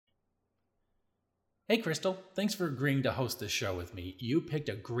Hey, Crystal. Thanks for agreeing to host this show with me. You picked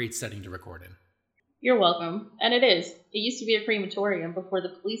a great setting to record in. You're welcome. And it is. It used to be a crematorium before the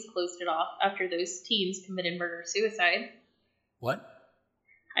police closed it off after those teens committed murder-suicide. What?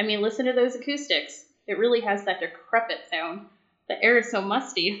 I mean, listen to those acoustics. It really has that decrepit sound. The air is so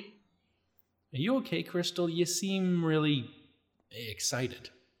musty. Are you okay, Crystal? You seem really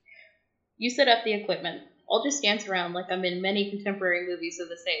excited. You set up the equipment. I'll just dance around like I'm in many contemporary movies of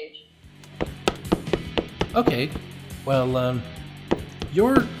this age. Okay. Well,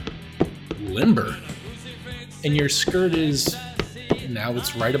 you're limber. And your skirt is... now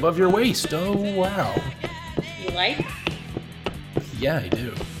it's right above your waist. Oh, wow. You like? Yeah, I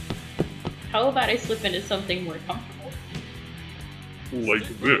do. How about I slip into something more comfortable? Like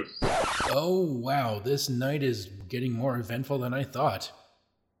this. Oh, wow. This night is getting more eventful than I thought.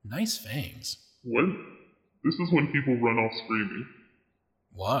 Nice fangs. What? This is when people run off screaming.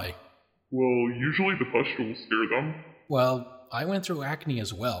 Why? Well, usually the pustules scare them. Well, I went through acne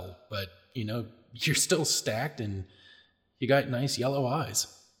as well, but, you're still stacked and you got nice yellow eyes.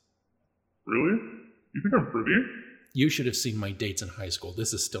 Really? You think I'm pretty? You should have seen my dates in high school.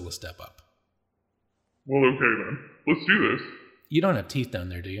 This is still a step up. Well, okay then. Let's do this. You don't have teeth down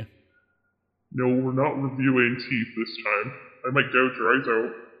there, do you? No, we're not reviewing teeth this time. I might gouge your eyes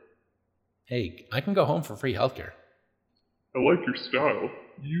out. Hey, I can go home for free healthcare. I like your style.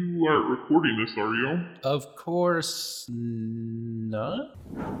 You aren't recording this, are you? Of course not.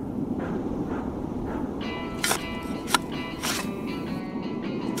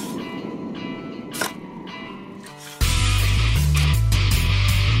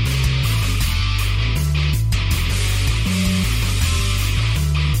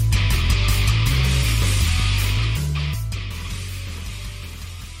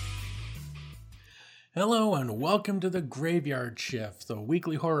 Hello and welcome to The Graveyard Shift, the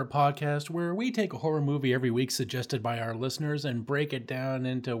weekly horror podcast where we take a horror movie every week suggested by our listeners and break it down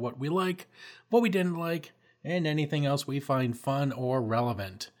into what we like, what we didn't like, and anything else we find fun or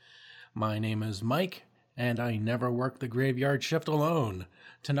relevant. My name is Mike, and I never work the graveyard shift alone.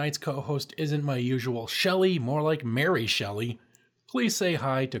 Tonight's co-host isn't my usual Shelley, more like Mary Shelley. Please say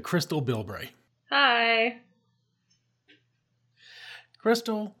hi to Crystal Bilbray. Hi.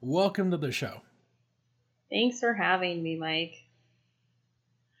 Crystal, welcome to the show. Thanks for having me, Mike.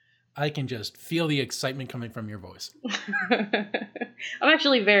 I can just feel the excitement coming from your voice. I'm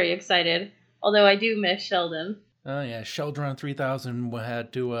actually very excited, although I do miss Sheldon. Oh yeah, Sheldon 3000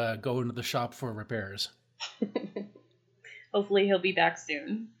 had to go into the shop for repairs. Hopefully he'll be back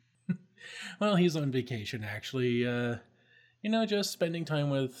soon. Well, he's on vacation, actually. Just spending time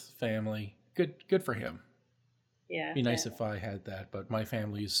with family. Good for him. Yeah. Be nice if I had that, but my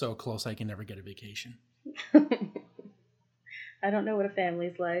family is so close I can never get a vacation. I don't know what a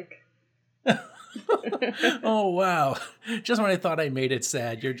family's like. Oh, wow. Just when I thought I made it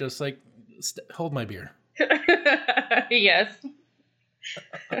sad, you're just like, hold my beer. Yes.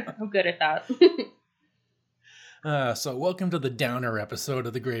 I'm good at that. So welcome to the downer episode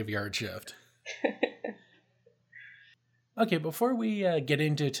of The Graveyard Shift. Okay, before we get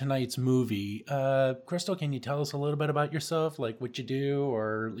into tonight's movie, Crystal, can you tell us a little bit about yourself, like what you do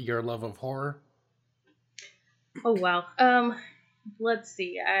or your love of horror? Oh, wow. Let's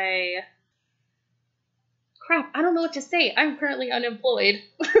see. Crap, I don't know what to say. I'm currently unemployed.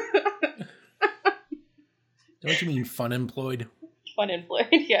 Don't you mean fun employed? Fun employed,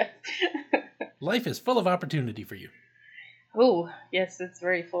 yes. Life is full of opportunity for you. Oh, yes, it's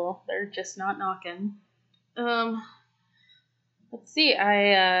very full. They're just not knocking. Let's see.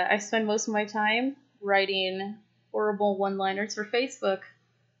 I spend most of my time writing horrible one-liners for Facebook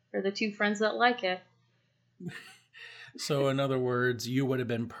for the two friends that like it. So, in other words, you would have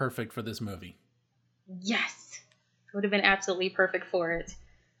been perfect for this movie. Yes, it would have been absolutely perfect for it.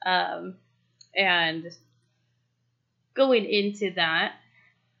 And going into that,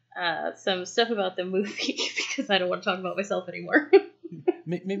 some stuff about the movie because I don't want to talk about myself anymore.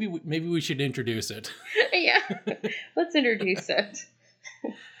 Maybe we should introduce it. Yeah, let's introduce it.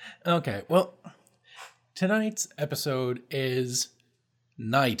 Okay, well, tonight's episode is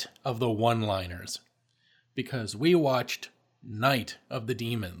Night of the One-Liners, because we watched Night of the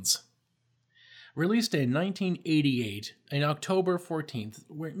Demons. Released in 1988, on October 14th,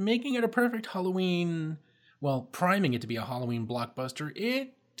 we're making it a perfect Halloween, well, priming it to be a Halloween blockbuster.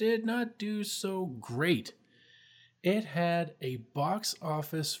 It did not do so great. It had a box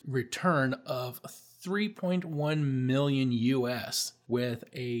office return of $3.1 million US with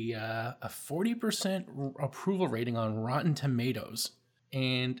a 40% approval rating on Rotten Tomatoes,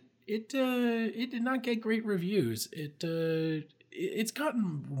 and it did not get great reviews. it's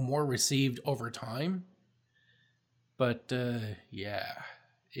gotten more received over time. But yeah,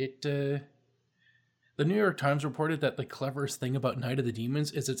 the New York Times reported that the cleverest thing about Night of the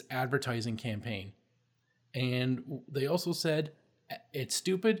Demons is its advertising campaign. And they also said it's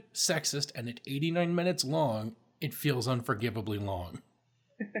stupid, sexist, and at 89 minutes long, it feels unforgivably long.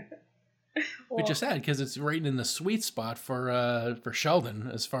 Which is sad because it's right in the sweet spot for Sheldon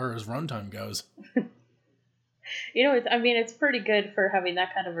as far as runtime goes. It's pretty good for having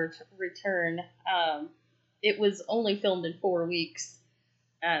that kind of return. It was only filmed in 4 weeks,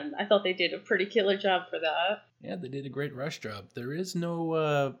 and I thought they did a pretty killer job for that. Yeah, they did a great rush job. There is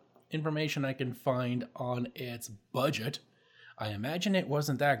no information I can find on its budget. I imagine it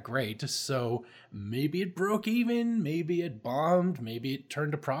wasn't that great, so maybe it broke even, maybe it bombed, maybe it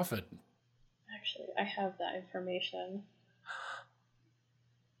turned a profit. Actually, I have that information.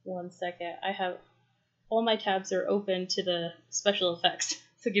 1 second. I have all my tabs are open to the special effects,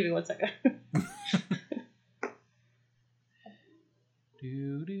 so give me 1 second.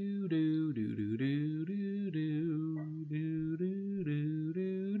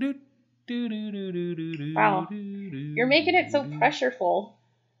 Wow, you're making it so pressureful.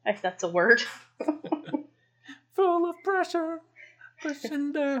 If that's a word. Full of pressure,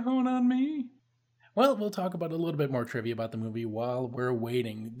 pushing down on me. Well, we'll talk about a little bit more trivia about the movie while we're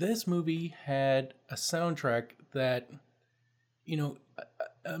waiting. This movie had a soundtrack that,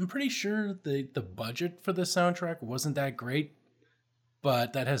 I'm pretty sure the budget for the soundtrack wasn't that great,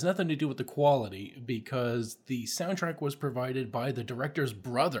 but that has nothing to do with the quality because the soundtrack was provided by the director's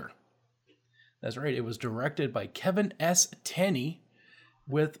brother. That's right, it was directed by Kevin S. Tenney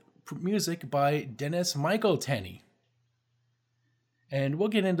with music by Dennis Michael Tenney. And we'll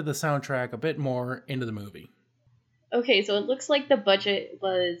get into the soundtrack a bit more into the movie. Okay, so it looks like the budget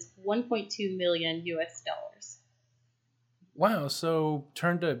was $1.2 million US. Wow, so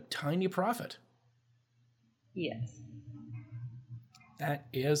turned a tiny profit. Yes. That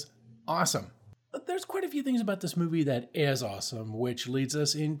is awesome. But there's quite a few things about this movie that is awesome, which leads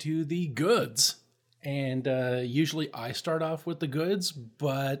us into the goods. And usually I start off with the goods,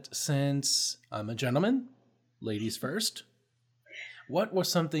 but since I'm a gentleman, ladies first. What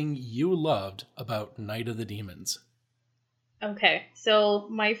was something you loved about Night of the Demons? Okay, so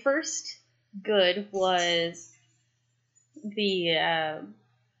my first good was the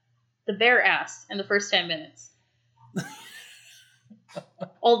bare ass in the first 10 minutes.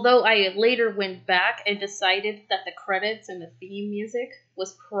 Although I later went back and decided that the credits and the theme music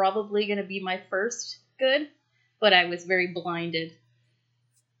was probably going to be my first good, but I was very blinded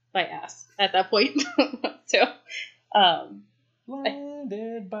by ass at that point.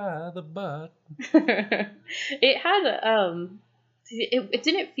 Blinded by the butt. It had it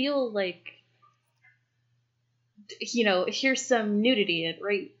didn't feel like, here's some nudity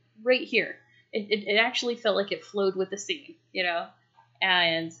right here. It actually felt like it flowed with the scene,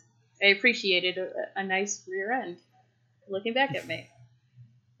 and I appreciated a nice rear end looking back at me.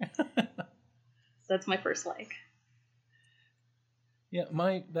 So that's my first like. Yeah,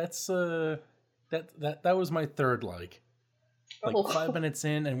 that was my third like. Like 5 minutes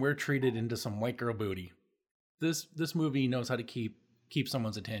in, and we're treated into some white girl booty. This movie knows how to keep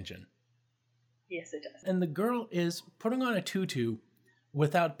someone's attention. Yes, it does. And the girl is putting on a tutu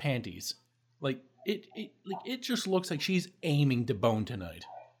without panties. Like it just looks like she's aiming to bone tonight.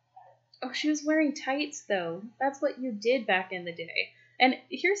 Oh, she was wearing tights though. That's what you did back in the day. And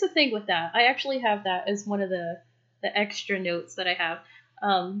here's the thing with that. I actually have that as one of the extra notes that I have.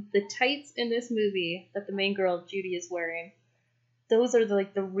 The tights in this movie that the main girl Judy is wearing. Those are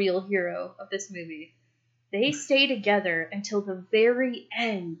the real hero of this movie. They stay together until the very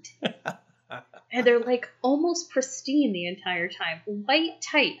end. And they're almost pristine the entire time. White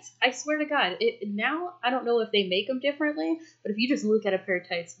tights. I swear to God. Now, I don't know if they make them differently, but if you just look at a pair of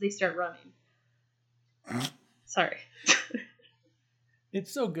tights, they start running. Sorry.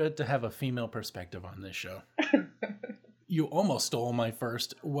 It's so good to have a female perspective on this show. You almost stole my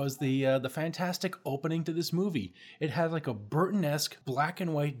first, was the fantastic opening to this movie. It had a Burton-esque black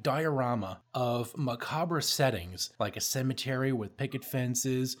and white diorama of macabre settings, like a cemetery with picket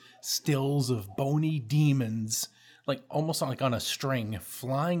fences, stills of bony demons, almost on a string,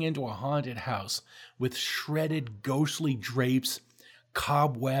 flying into a haunted house with shredded ghostly drapes,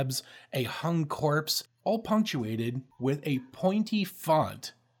 cobwebs, a hung corpse, all punctuated with a pointy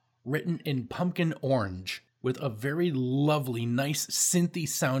font written in pumpkin orange, with a very lovely, nice synthy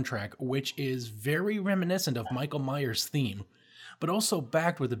soundtrack, which is very reminiscent of Michael Myers' theme, but also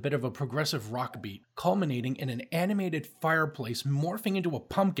backed with a bit of a progressive rock beat, culminating in an animated fireplace morphing into a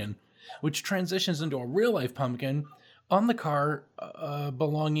pumpkin, which transitions into a real-life pumpkin, on the car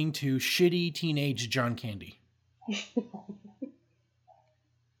belonging to shitty teenage John Candy.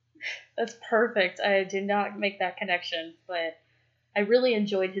 That's perfect. I did not make that connection, but I really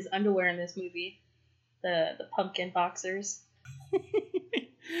enjoyed his underwear in this movie. The pumpkin boxers.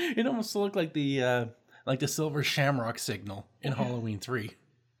 It almost looked like the silver shamrock signal in Halloween 3.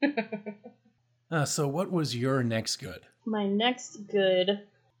 So what was your next good? My next good,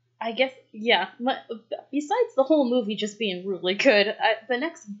 I guess, yeah. Besides the whole movie just being really good, the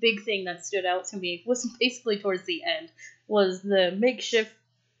next big thing that stood out to me was basically towards the end, was the makeshift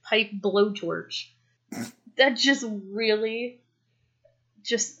pipe blowtorch. That just really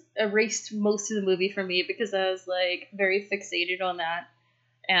just erased most of the movie for me because I was like very fixated on that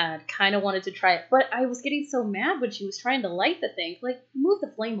and kind of wanted to try it. But I was getting so mad when she was trying to light the thing. Like, move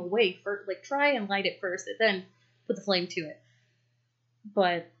the flame away first. Like, try and light it first and then put the flame to it.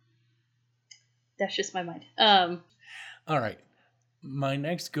 But that's just my mind. All right. My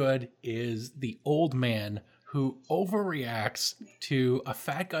next good is the old man who overreacts to a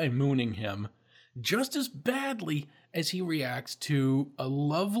fat guy mooning him just as badly as he reacts to a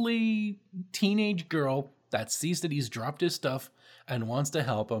lovely teenage girl that sees that he's dropped his stuff and wants to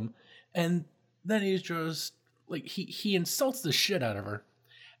help him. And then he's just like, he insults the shit out of her.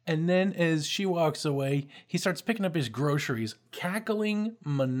 And then as she walks away, he starts picking up his groceries, cackling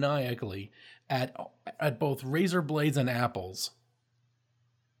maniacally at both razor blades and apples.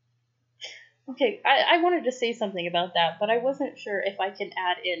 Okay, I wanted to say something about that, but I wasn't sure if I can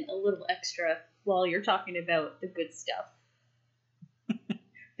add in a little extra while you're talking about the good stuff.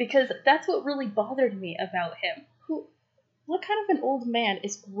 Because that's what really bothered me about him. What kind of an old man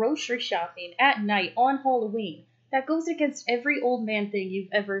is grocery shopping at night on Halloween? That goes against every old man thing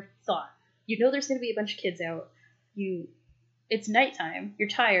you've ever thought. You know there's going to be a bunch of kids out. It's nighttime. You're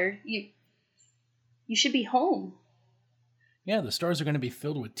tired. You should be home. Yeah, the stores are going to be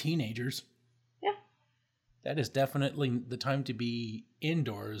filled with teenagers. Yeah. That is definitely the time to be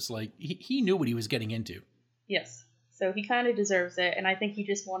indoors. Like, he knew what he was getting into. Yes. So he kind of deserves it, and I think he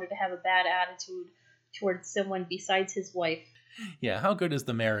just wanted to have a bad attitude towards someone besides his wife. Yeah, how good is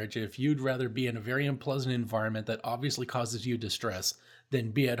the marriage if you'd rather be in a very unpleasant environment that obviously causes you distress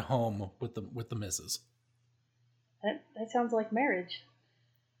than be at home with the missus? That sounds like marriage.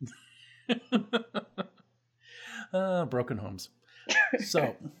 Broken homes.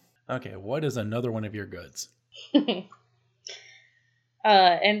 So, okay, what is another one of your goods?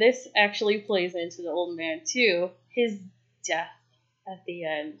 And this actually plays into the old man too. His death at the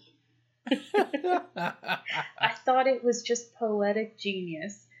end. I thought it was just poetic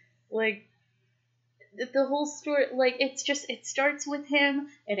genius. Like, the whole story, like, it starts with him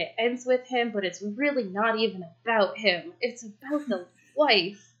and it ends with him, but it's really not even about him. It's about the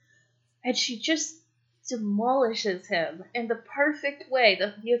wife. And she just demolishes him in the perfect way.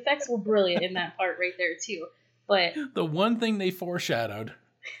 The effects were brilliant in that part right there too. But the one thing they foreshadowed.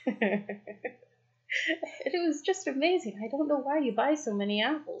 It was just amazing. I don't know why you buy so many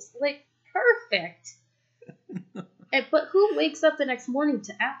apples. Like, perfect. But who wakes up the next morning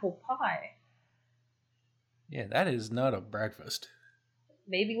to apple pie? Yeah, that is not a breakfast.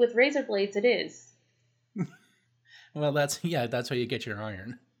 Maybe with razor blades it is. Well, that's how you get your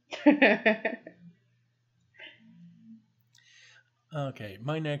iron. Okay,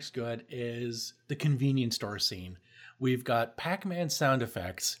 my next good is the convenience store scene. We've got Pac-Man sound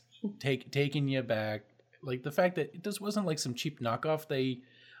effects taking you back. Like, the fact that this wasn't like some cheap knockoff.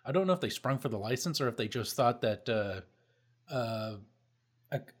 I don't know if they sprung for the license or if they just thought that,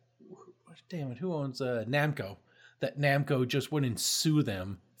 damn it, who owns Namco? That Namco just wouldn't sue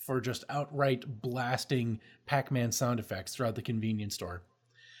them for just outright blasting Pac-Man sound effects throughout the convenience store.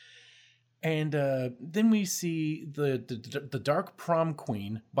 And then we see the Dark Prom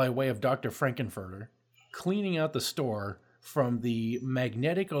Queen, by way of Dr. Frankenfurter, cleaning out the store from the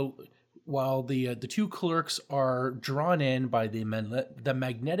magnetic, while the two clerks are drawn in by the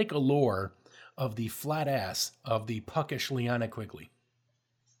magnetic allure of the flat ass of the puckish Liana Quigley.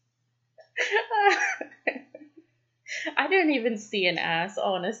 I didn't even see an ass,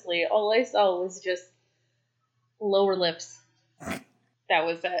 honestly. All I saw was just lower lips. That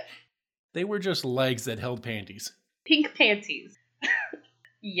was it. They were just legs that held panties. Pink panties.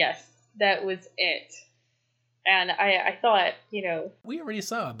 Yes, that was it. And I thought, we already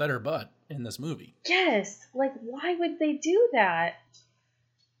saw a better butt in this movie. Yes, like, why would they do that?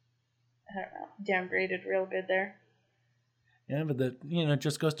 I don't know. Downgraded real good there. Yeah, but it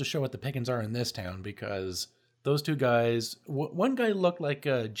just goes to show what the pickings are in this town, because those two guys, one guy looked like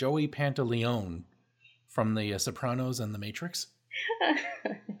Joey Pantaleone from the Sopranos and The Matrix.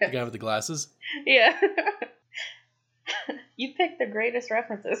 The guy with the glasses. Yeah. You picked the greatest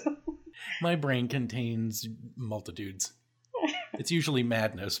references. My brain contains multitudes. It's usually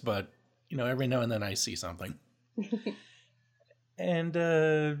madness, but, every now and then I see something. And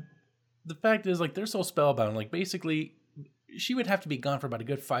the fact is, they're so spellbound. Basically, she would have to be gone for about a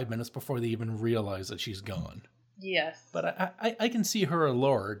good 5 minutes before they even realize that she's gone. Yes. But I can see her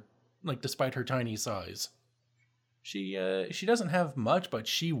allure, despite her tiny size. She doesn't have much, but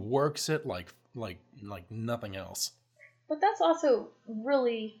she works it like nothing else. But that's also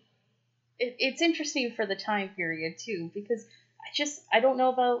really, it's interesting for the time period too, because I don't know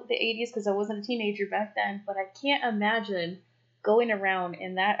about the 80s because I wasn't a teenager back then, but I can't imagine going around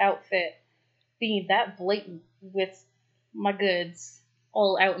in that outfit being that blatant with my goods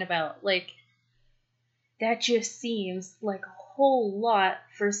all out and about. That just seems like a whole lot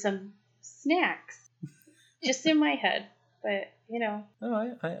for some snacks. Just in my head, but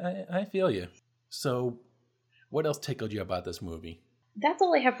Oh, I feel you. So, what else tickled you about this movie? That's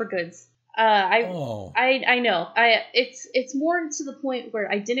all I have for goods. I know. It's more to the point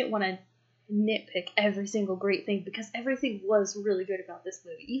where I didn't want to nitpick every single great thing because everything was really good about this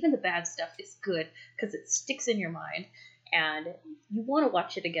movie. Even the bad stuff is good because it sticks in your mind and you want to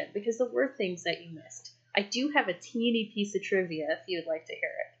watch it again because there were things that you missed. I do have a teeny piece of trivia if you'd like to hear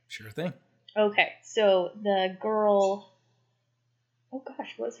it. Sure thing. Okay, so the girl, oh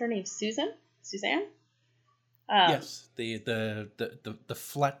gosh, what's her name? Suzanne? Yes, the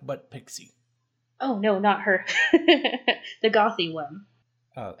flat butt pixie. Oh no, not her. The gothy one.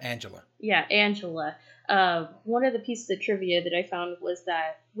 Angela. Yeah, Angela. One of the pieces of trivia that I found was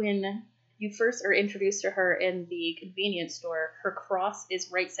that when you first are introduced to her in the convenience store, her cross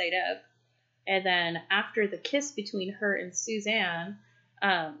is right side up. And then after the kiss between her and Suzanne,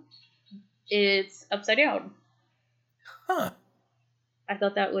 it's upside down. Huh. I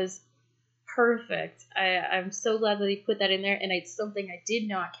thought that was perfect. I'm so glad that they put that in there, and it's something I did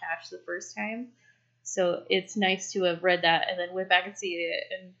not catch the first time. So it's nice to have read that and then went back and see it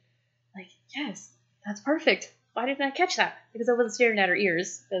and yes, that's perfect. Why didn't I catch that? Because I wasn't staring at her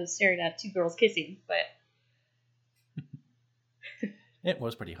ears. I was staring at two girls kissing, but it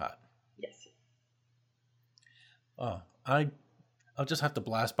was pretty hot. Yes. Oh, I'll just have to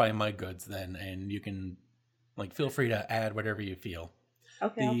blast by my goods then, and you can feel free to add whatever you feel.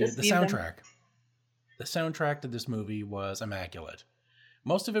 Okay, The soundtrack. The soundtrack to this movie was immaculate.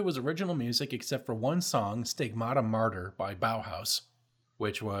 Most of it was original music except for one song, Stigmata Martyr by Bauhaus,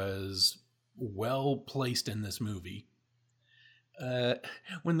 which was well placed in this movie.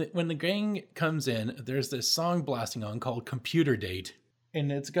 When the gang comes in, there's this song blasting on called Computer Date,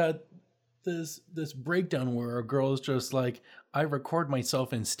 and it's got this breakdown where a girl is just like, I record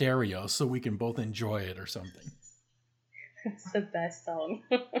myself in stereo so we can both enjoy it or something. It's the best song.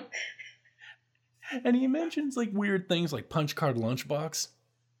 And he mentions weird things like Punch Card Lunchbox.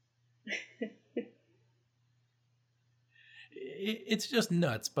 It's just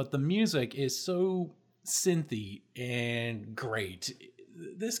nuts, but the music is so synthy and great.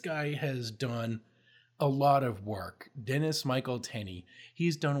 This guy has done a lot of work. Dennis Michael Tenney.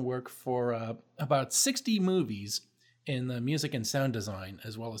 He's done work for about 60 movies in the music and sound design,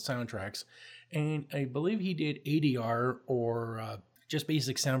 as well as soundtracks. And I believe he did ADR or just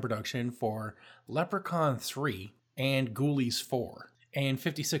basic sound production for Leprechaun 3 and Ghoulies 4. And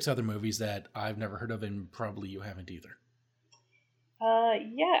 56 other movies that I've never heard of, and probably you haven't either.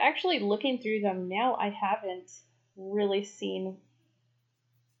 Yeah, actually looking through them now, I haven't really seen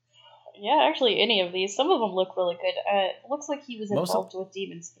any of these. Some of them look really good. It looks like he was involved with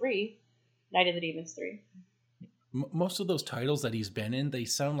Demons 3, Night of the Demons 3. Most of those titles that he's been in, they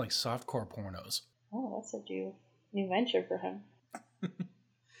sound like softcore pornos. Oh, that's a new venture for him.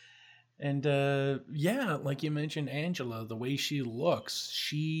 And like you mentioned, Angela, the way she looks,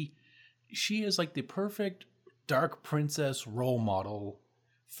 she is the perfect dark princess role model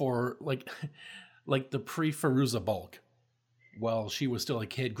for the pre-Fairuza Balk. Well, she was still a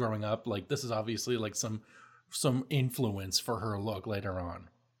kid growing up. This is obviously some influence for her look later on.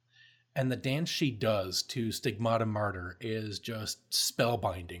 And the dance she does to Stigmata Martyr is just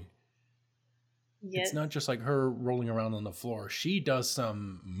spellbinding. Yes. It's not just her rolling around on the floor. She does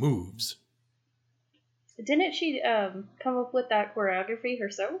some moves. Didn't she come up with that choreography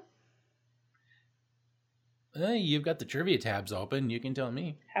herself? You've got the trivia tabs open. You can tell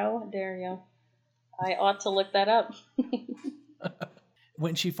me. How dare you? I ought to look that up.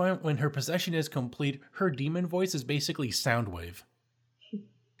 When her possession is complete, her demon voice is basically Soundwave.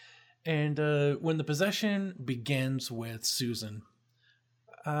 And when the possession begins with Susan,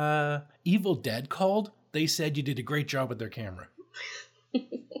 Evil Dead called. They said you did a great job with their camera.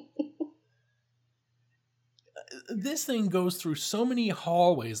 this thing goes through so many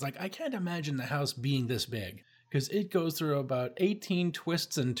hallways. Like, I can't imagine the house being this big. Because it goes through about 18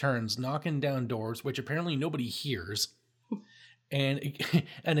 twists and turns, knocking down doors, which apparently nobody hears. And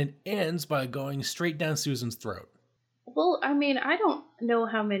it ends by going straight down Susan's throat. Well, I mean, I don't know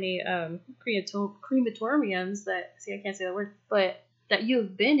how many crematoriums that, see, I can't say that word, but that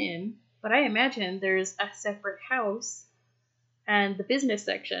you've been in, but I imagine there's a separate house and the business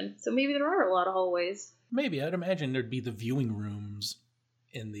section. So maybe there are a lot of hallways. Maybe. I'd imagine there'd be the viewing rooms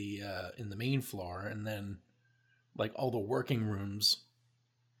in the main floor, and then like all the working rooms,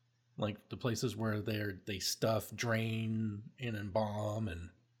 like the places where they stuff, drain, and embalm,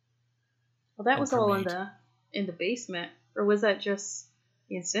 and well, that was all cremate. in the basement, or was that just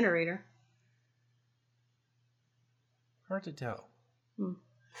the incinerator? Hard to tell.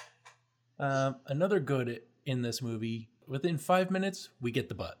 Another good in this movie. Within 5 minutes, we get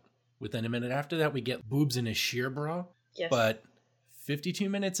the butt. Within a minute after that, we get boobs in a sheer bra. Yes. But 52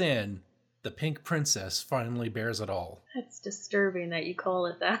 minutes in, the pink princess finally bears it all. That's disturbing that you call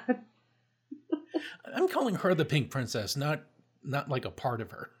it that. I'm calling her the pink princess, not like a part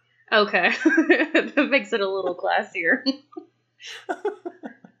of her. Okay. That makes it a little classier.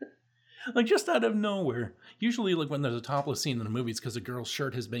 Like, just out of nowhere. Usually, like, when there's a topless scene in the movies because a girl's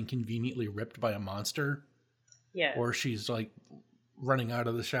shirt has been conveniently ripped by a monster. Yeah. Or she's, like, running out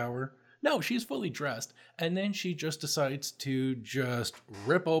of the shower. No, she's fully dressed. And then she just decides to just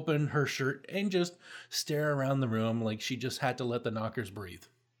rip open her shirt and just stare around the room like she just had to let the knockers breathe.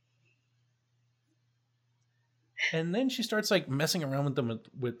 And then she starts, like, messing around with them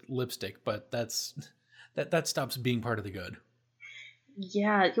with lipstick, but that stops being part of the good.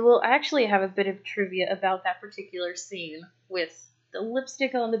 Yeah, well, I actually have a bit of trivia about that particular scene with the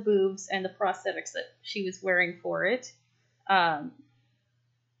lipstick on the boobs and the prosthetics that she was wearing for it.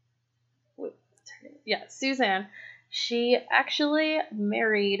 Suzanne. She actually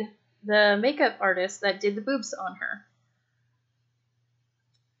married the makeup artist that did the boobs on her.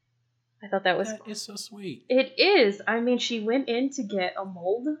 I thought that is so sweet. It is. I mean, she went in to get a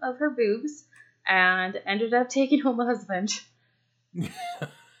mold of her boobs and ended up taking home a husband.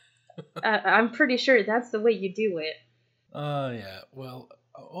 I'm pretty sure that's the way you do it. Yeah. Well,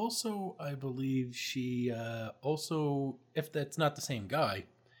 also, I believe she also, if that's not the same guy,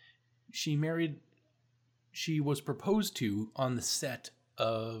 she was proposed to on the set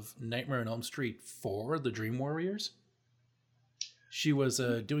of Nightmare on Elm Street 4, The Dream Warriors. She was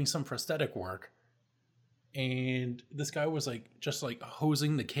doing some prosthetic work, and this guy was just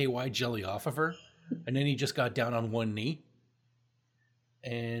hosing the KY jelly off of her, and then he just got down on one knee.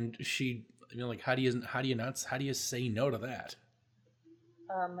 And she, how do you say no to that?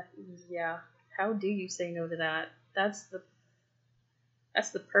 Yeah. How do you say no to that? That's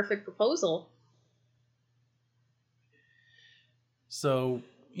the perfect proposal. So,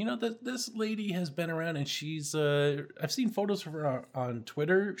 this lady has been around, and she's, I've seen photos of her on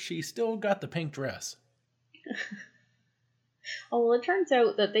Twitter. She's still got the pink dress. Oh, well, it turns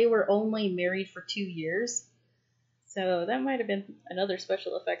out that they were only married for 2 years. So that might have been another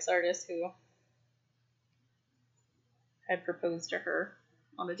special effects artist who had proposed to her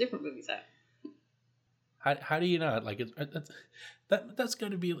on a different movie set. How do you not that's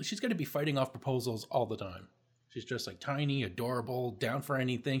got to be, she's got to be fighting off proposals all the time. She's just tiny, adorable, down for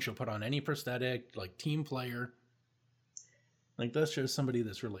anything. She'll put on any prosthetic, team player. That's just somebody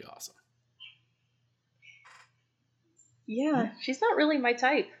that's really awesome. Yeah, she's not really my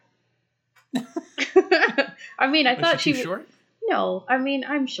type. I mean, I thought she short? No, I mean,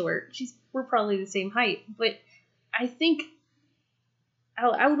 I'm short. We're probably the same height, but I think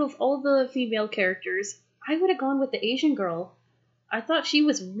out of all the female characters, I would have gone with the Asian girl. I thought she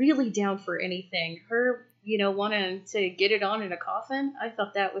was really down for anything. Her, wanting to get it on in a coffin, I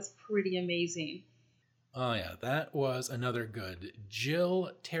thought that was pretty amazing. Oh yeah, that was another good.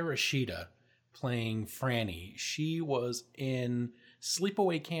 Jill Terashita playing Franny. She was in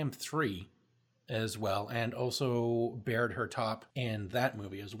Sleepaway Camp 3 as well, and also bared her top in that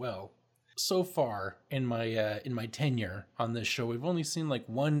movie as well. So far in my tenure on this show, we've only seen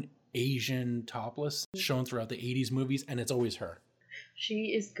one Asian topless shown throughout the 80s movies, and it's always her.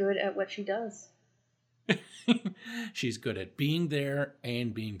 She is good at what she does. She's good at being there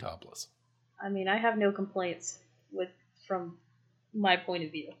and being topless. I mean, I have no complaints from my point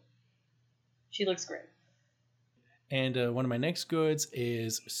of view. She looks great. And one of my next goods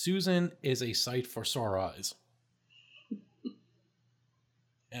is Susan is a sight for sore eyes.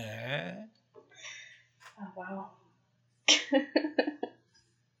 Oh, wow.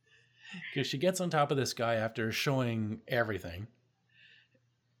 Because she gets on top of this guy after showing everything.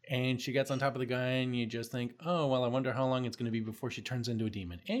 And she gets on top of the guy, and you just think, oh, well, I wonder how long it's going to be before she turns into a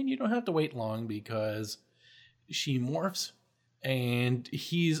demon. And you don't have to wait long because she morphs, and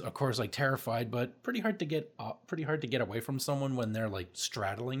he's, of course, like terrified, but pretty hard to get away from someone when they're like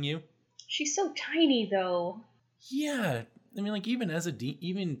straddling you. She's so tiny, though. Yeah, I mean, like even as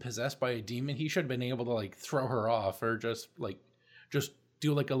even possessed by a demon, he should have been able to like throw her off or just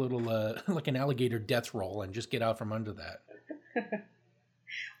do like a little like an alligator death roll and just get out from under that.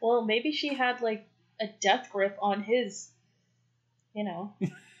 Well, maybe she had like a death grip on his,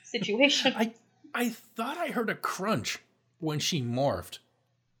 situation. I thought I heard a crunch when she morphed,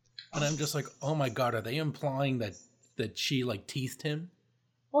 and I'm just like, oh my god, are they implying that she like teethed him?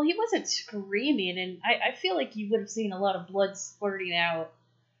 Well, he wasn't screaming, and I feel like you would have seen a lot of blood squirting out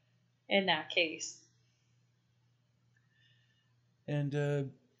in that case. And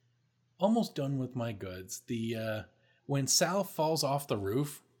almost done with my goods. When Sal falls off the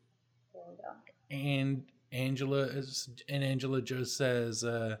roof, and Angela just says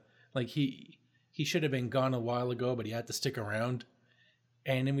like he should have been gone a while ago, but he had to stick around.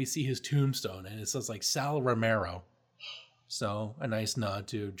 And then we see his tombstone, and it says like Sal Romero. So a nice nod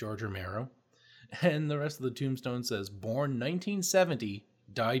to George Romero. And the rest of the tombstone says, born 1970,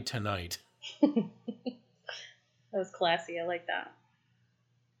 died tonight. That was classy. I like that.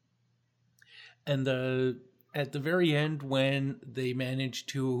 And at the very end, when they manage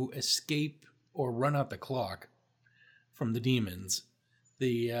to escape or run out the clock from the demons,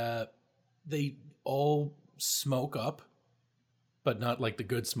 they all smoke up, but not like the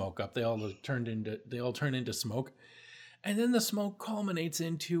good smoke up. They all turn into smoke, and then the smoke culminates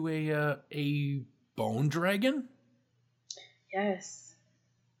into a bone dragon. Yes.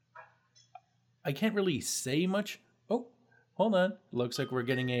 I can't really say much. Oh, hold on. Looks like we're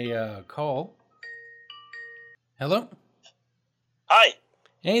getting a call. Hello? Hi.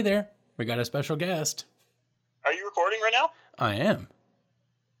 Hey there. We got a special guest. Are you recording right now? I am.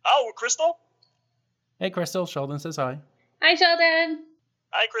 Oh, Crystal? Hey, Crystal. Sheldon says hi. Hi, Sheldon.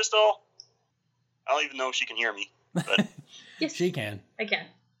 Hi, Crystal. I don't even know if she can hear me. But Yes, She can. I can.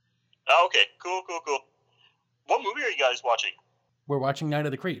 oh, okay. Cool. What movie are you guys watching? We're watching Night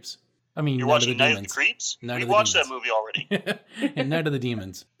of the Creeps. I mean, You're Night watching of the Night Demons. of the Creeps? Night We of the watched Demons. that movie already. And Night of the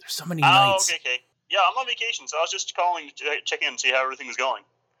Demons. There's so many Oh, nights. okay. Yeah, I'm on vacation, so I was just calling to check in and see how everything was going.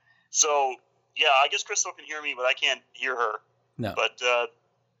 So, yeah, I guess Crystal can hear me, but I can't hear her. No. But,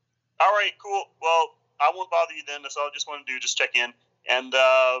 all right, cool. Well, I won't bother you then. That's all I just wanted to do, just check in. And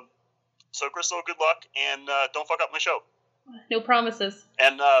so, Crystal, good luck, and don't fuck up my show. No promises.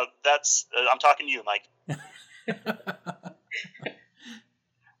 And that's I'm talking to you, Mike.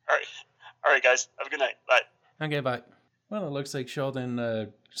 All right, guys. Have a good night. Bye. Okay, bye. Well, it looks like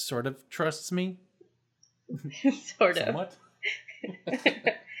Sheldon sort of trusts me. Sort of. Somewhat.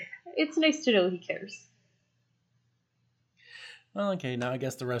 It's nice to know he cares. Well, okay, now I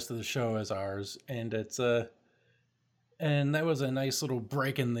guess the rest of the show is ours, and it's and that was a nice little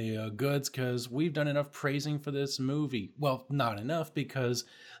break in the goods, because we've done enough praising for this movie. Well, not enough, because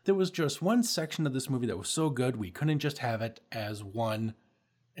there was just one section of this movie that was so good we couldn't just have it as one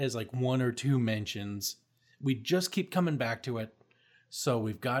or two mentions. We just keep coming back to it, so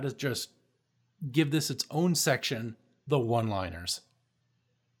we've got to just give this its own section, the one-liners.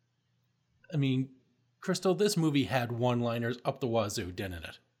 I mean, Crystal, this movie had one-liners up the wazoo, didn't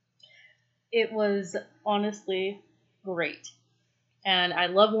it? It was honestly great. And I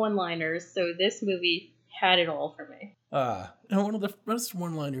love one-liners, so this movie had it all for me. And one of the best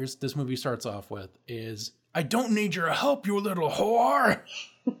one-liners this movie starts off with is, "I don't need your help, you little whore!"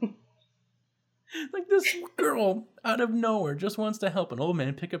 Like, this girl, out of nowhere, just wants to help an old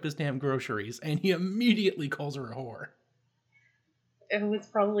man pick up his damn groceries, and he immediately calls her a whore. It was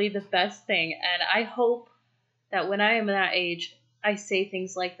probably the best thing, and I hope that when I am that age, I say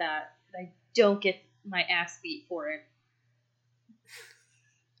things like that, and I don't get my ass beat for it.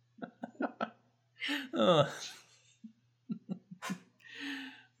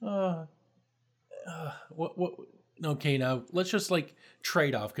 What? Okay, now let's just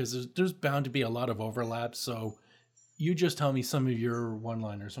trade off, because there's bound to be a lot of overlap. So you just tell me some of your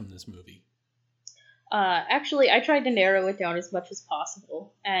one-liners from this movie. Actually, I tried to narrow it down as much as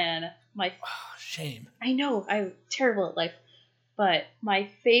possible, and Shame. I know, I'm terrible at life, but my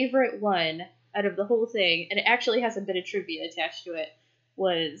favorite one out of the whole thing, and it actually has a bit of trivia attached to it,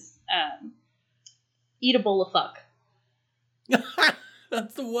 was eat a bowl of fuck.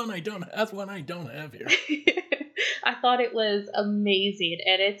 That's one I don't have here. I thought it was amazing,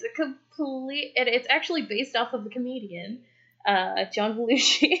 and it's actually based off of the comedian John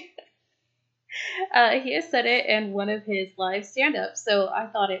Belushi. He has said it in one of his live stand-ups, so I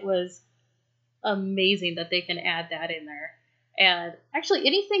thought it was amazing that they can add that in there. And actually,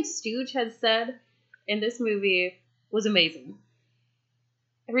 anything Stooge has said in this movie was amazing.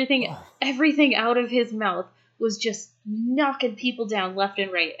 Everything out of his mouth was just knocking people down left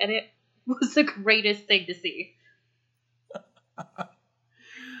and right, and it was the greatest thing to see.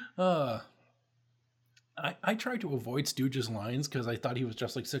 I tried to avoid Stooge's lines because I thought he was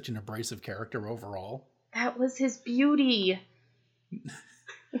just like such an abrasive character overall. That was his beauty.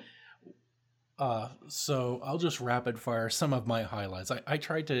 So I'll just rapid fire some of my highlights. I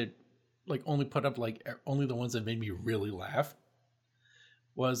tried to like only put up like only the ones that made me really laugh.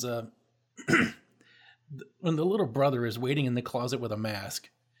 Was when the little brother is waiting in the closet with a mask,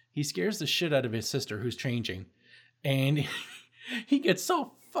 he scares the shit out of his sister who's changing, and he gets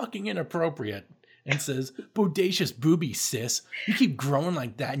so fucking inappropriate and says, "Bodacious boobies, sis. You keep growing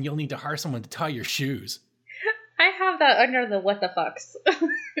like that and you'll need to hire someone to tie your shoes." I have that under the what the fucks.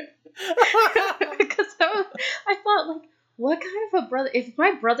 Because I thought, like, what kind of a brother? If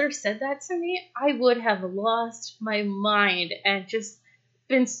my brother said that to me, I would have lost my mind and just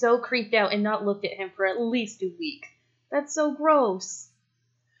been so creeped out and not looked at him for at least a week. That's so gross.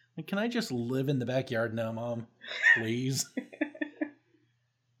 Like, can I just live in the backyard now, Mom? Please?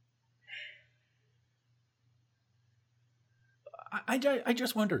 I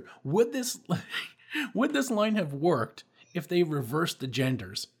just wondered, would this line have worked if they reversed the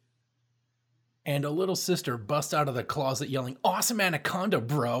genders? And a little sister busts out of the closet yelling, "Awesome anaconda,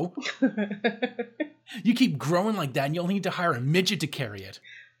 bro!" You keep growing like that and you'll need to hire a midget to carry it.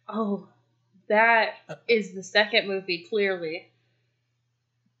 Oh, that is the second movie, clearly.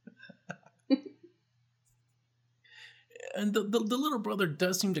 And the little brother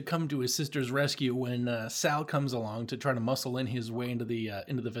does seem to come to his sister's rescue when Sal comes along to try to muscle in his way into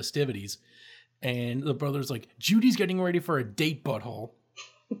the festivities. And the brother's like, "Judy's getting ready for a date, butthole."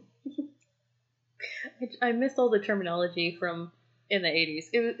 I miss all the terminology from in the 80s.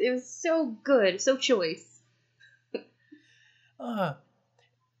 It was so good, so choice.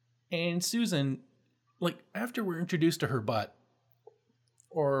 And Susan, like, after we're introduced to her butt,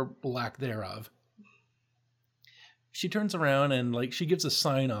 or lack thereof, she turns around and, like, she gives a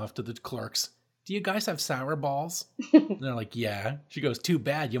sign off to the clerks. "Do you guys have sour balls?" And they're like, "Yeah." She goes, "Too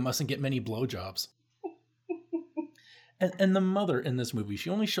bad, you mustn't get many blowjobs." And the mother in this movie,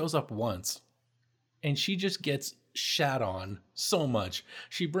 she only shows up once. And she just gets shat on so much.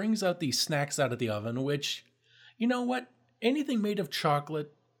 She brings out these snacks out of the oven, which, you know what? Anything made of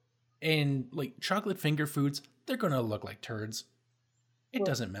chocolate and, like, chocolate finger foods, they're going to look like turds. It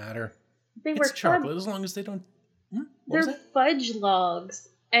doesn't matter. It's chocolate as long as they don't... They're fudge logs.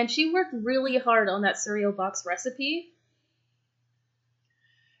 And she worked really hard on that cereal box recipe.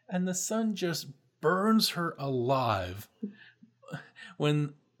 And the sun just burns her alive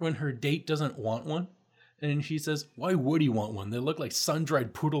when her date doesn't want one. And she says, "Why would he want one? They look like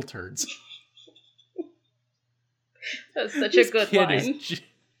sun-dried poodle turds." That's such a good line.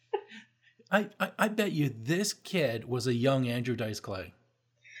 I bet you this kid was a young Andrew Dice Clay.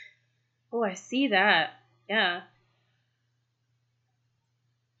 Oh, I see that. Yeah.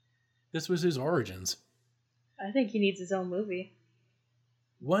 This was his origins. I think he needs his own movie.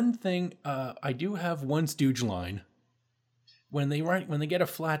 One thing, I do have one Stooge line. When they get a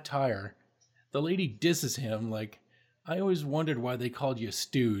flat tire, the lady disses him like, "I always wondered why they called you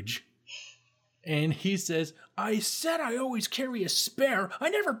Stooge." And he says, "I said I always carry a spare. I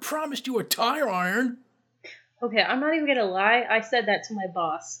never promised you a tire iron." Okay, I'm not even gonna lie. I said that to my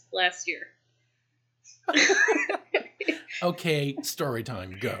boss last year. Okay, story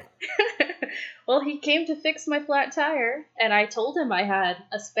time, go. Well, he came to fix my flat tire, and I told him I had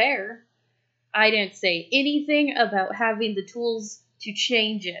a spare. I didn't say anything about having the tools to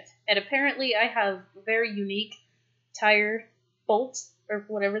change it. And apparently I have very unique tire bolts, or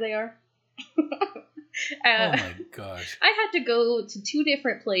whatever they are. Oh my gosh. I had to go to 2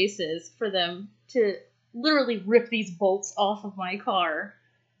 different places for them to literally rip these bolts off of my car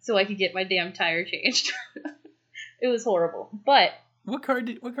so I could get my damn tire changed. It was horrible. But what car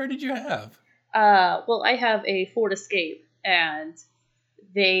did you have? Well, I have a Ford Escape, and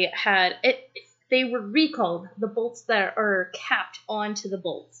they were recalled, the bolts that are capped onto the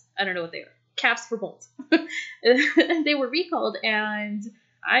bolts. I don't know what they are. Caps for bolts. They were recalled, and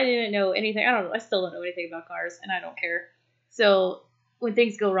I didn't know anything. I don't know. I still don't know anything about cars, and I don't care. So when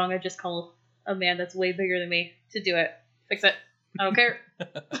things go wrong, I just call a man that's way bigger than me to do it. Fix it. I don't care.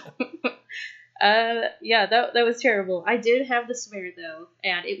 Yeah, that was terrible. I did have the spare, though,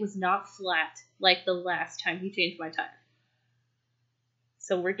 and it was not flat like the last time he changed my tire.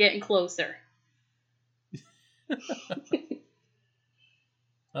 So we're getting closer.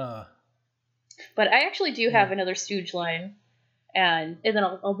 But I actually do have another Stooge line, and then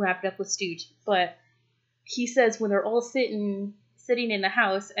I'll wrap it up with Stooge. But he says when they're all sitting in the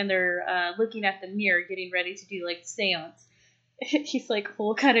house and they're looking at the mirror, getting ready to do like the seance, he's like, well,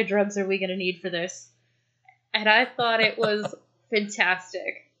 "What kind of drugs are we gonna need for this?" And I thought it was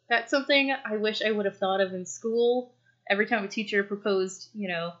fantastic. That's something I wish I would have thought of in school. Every time a teacher proposed,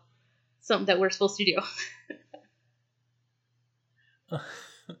 something that we're supposed to do.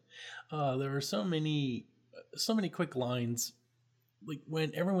 There were so many quick lines, like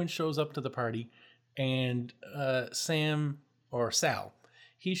when everyone shows up to the party, and Sam or Sal,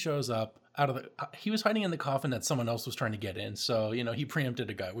 he shows up he was hiding in the coffin that someone else was trying to get in, so he preempted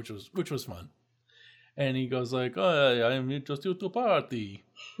a guy, which was fun. And he goes like, "Oh, I'm interested to party,"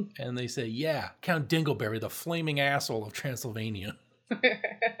 and they say, "Yeah, Count Dingleberry, the flaming asshole of Transylvania."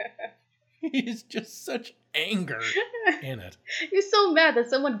 He's just such anger in it. He's so mad that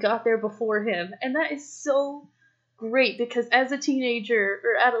someone got there before him. And that is so great because as a teenager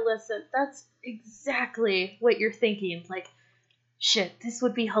or adolescent, that's exactly what you're thinking. Like, shit, this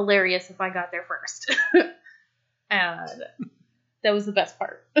would be hilarious if I got there first. And that was the best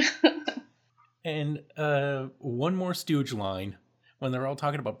part. And one more Stooge line when they're all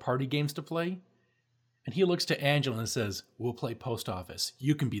talking about party games to play. And he looks to Angela and says, "We'll play post office.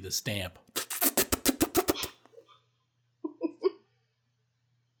 You can be the stamp."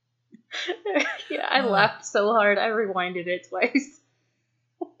 Yeah, I laughed so hard. I rewinded it twice.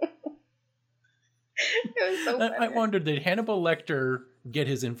 It was so funny. I wondered, did Hannibal Lecter get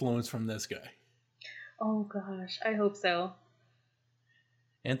his influence from this guy? Oh gosh, I hope so.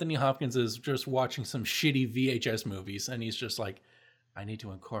 Anthony Hopkins is just watching some shitty VHS movies, and he's just like, "I need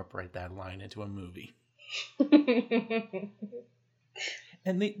to incorporate that line into a movie."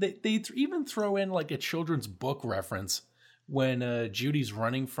 And they even throw in like a children's book reference when Judy's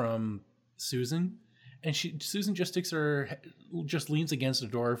running from Susan, and Susan just leans against a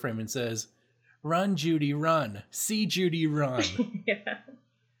door frame and says, "Run, Judy, run. See Judy, run." Yeah.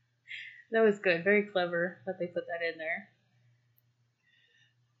 That was good. Very clever that they put that in there.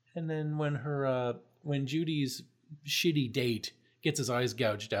 And then when Judy's shitty date gets his eyes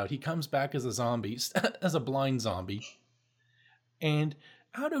gouged out, he comes back as a zombie, as a blind zombie. And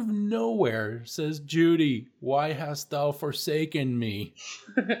out of nowhere says, "Judy, why hast thou forsaken me?"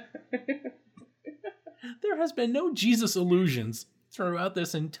 There has been no Jesus allusions throughout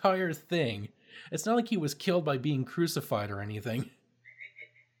this entire thing. It's not like he was killed by being crucified or anything.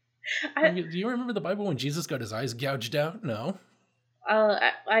 Do you remember the Bible when Jesus got his eyes gouged out? No.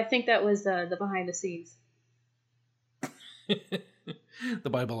 I think that was the behind the scenes. The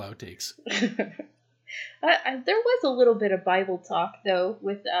Bible outtakes. There was a little bit of Bible talk though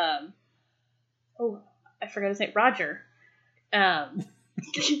with I forgot his name, Roger. Him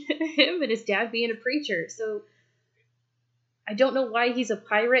and his dad being a preacher. So I don't know why he's a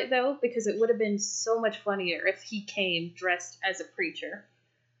pirate though, because it would have been so much funnier if he came dressed as a preacher.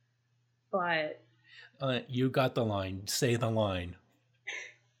 But you got the line. Say the line.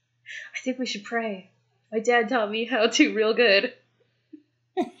 I think we should pray. My dad taught me how to real good.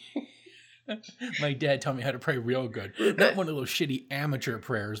 My dad taught me how to pray real good. Not one of those shitty amateur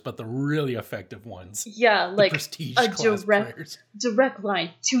prayers, but the really effective ones. Yeah, like prestige a class prayers. direct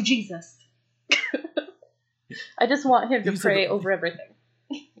line to Jesus. I just want him to pray over everything.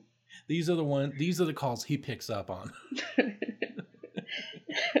 These are the calls he picks up on.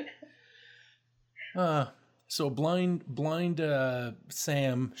 So blind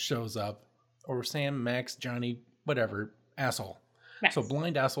Sam shows up, or Sam, Max, Johnny, whatever, asshole. Max. So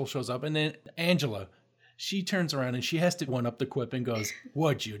blind asshole shows up, and then Angela, she turns around and she has to one up the quip and goes,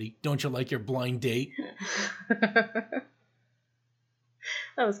 "What, Judy? Don't you like your blind date?" That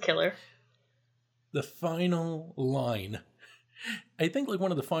was killer. The final line, I think like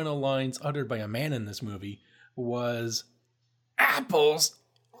one of the final lines uttered by a man in this movie was, "Apples."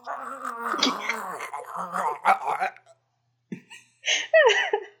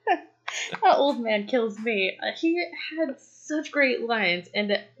 That old man kills me. He had such great lines,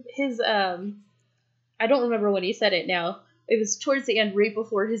 and his I don't remember when he said it now. It was towards the end, right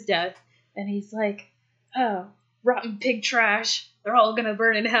before his death, and he's like, "Oh, rotten pig trash. They're all gonna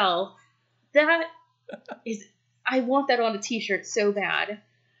burn in hell." That is, I want that on a t-shirt so bad.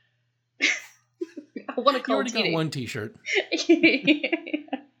 I want to call it. You already got one t-shirt.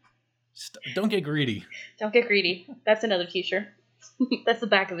 Don't get greedy. Don't get greedy. That's another t-shirt. That's the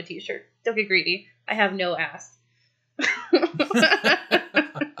back of a t-shirt. Don't get greedy. I have no ass.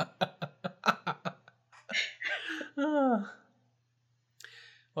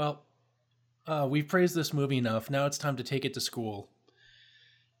 Well, we've praised this movie enough. Now it's time to take it to school.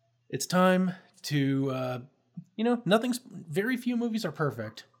 It's time to, very few movies are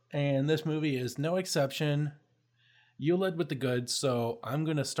perfect. And this movie is no exception. You led with the goods, so I'm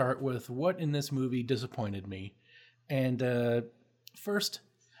going to start with what in this movie disappointed me. And first,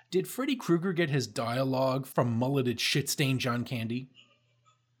 did Freddy Krueger get his dialogue from mulleted shit-stained John Candy?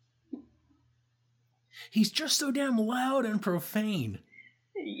 He's just so damn loud and profane.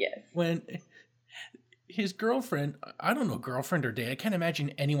 Yes. When his girlfriend, I don't know, girlfriend or date, I can't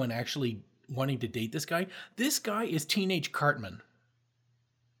imagine anyone actually wanting to date this guy. This guy is teenage Cartman.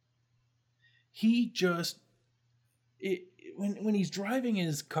 He just, when he's driving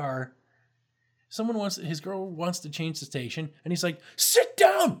his car, his girl wants to change the station, and he's like, "Sit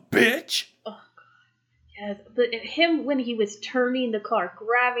down, bitch!" Oh, God. Yes. But him, when he was turning the car,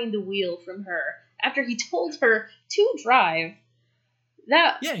 grabbing the wheel from her, after he told her to drive,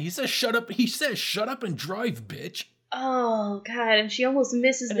 that... Yeah, he says, "Shut up." He says, "Shut up and drive, bitch." Oh, God, and she almost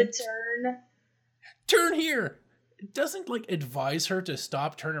misses the turn. Turn here! It doesn't, advise her to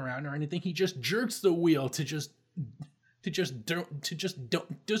stop, turn around, or anything. He just jerks the wheel to just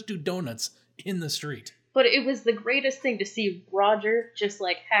do donuts in the street. But it was the greatest thing to see Roger just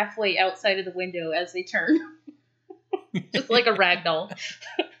halfway outside of the window as they turn. Just like a ragdoll.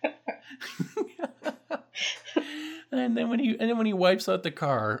 And then when he wipes out the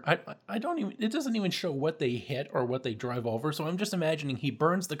car, it doesn't even show what they hit or what they drive over. So I'm just imagining he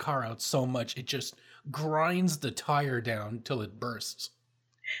burns the car out so much it just grinds the tire down till it bursts.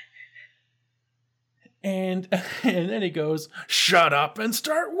 And then he goes, "Shut up and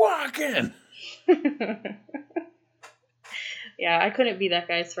start walking." Yeah, I couldn't be that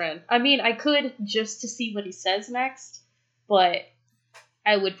guy's friend. I mean, I could just to see what he says next, but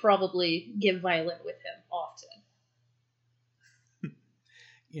I would probably get violent with him often.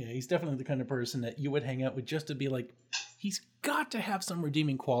 Yeah, he's definitely the kind of person that you would hang out with just to be like, he's got to have some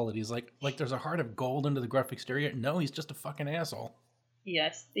redeeming qualities. Like there's a heart of gold under the gruff exterior. No, he's just a fucking asshole.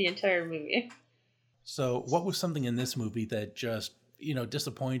 Yes, the entire movie. So what was something in this movie that just,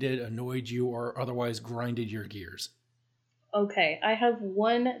 disappointed, annoyed you, or otherwise grinded your gears? Okay, I have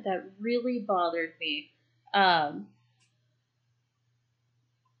one that really bothered me.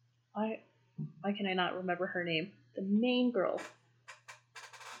 Why can I not remember her name? The main girl.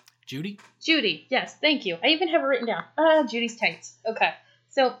 Judy, yes, thank you. I even have it written down. Judy's tights. Okay,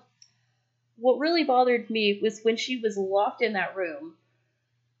 so what really bothered me was when she was locked in that room.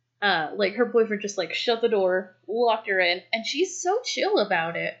 Her boyfriend just shut the door, locked her in, and she's so chill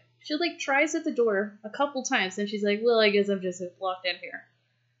about it. She tries at the door a couple times, and she's like, "Well, I guess I'm just locked in here."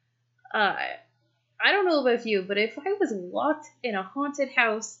 I don't know about you, but if I was locked in a haunted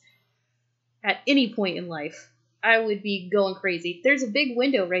house at any point in life, I would be going crazy. There's a big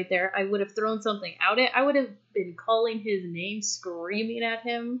window right there. I would have thrown something out it. I would have been calling his name, screaming at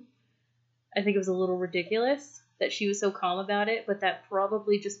him. I think it was a little ridiculous that she was so calm about it, but that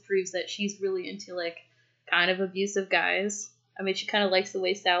probably just proves that she's really into kind of abusive guys. I mean, she kind of likes the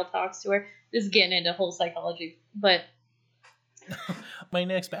way Sal talks to her. This is getting into whole psychology, but... My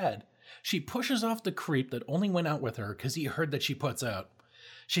next bad. She pushes off the creep that only went out with her because he heard that she puts out.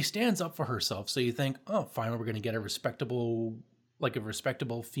 She stands up for herself, so you think, oh, finally we're going to get a respectable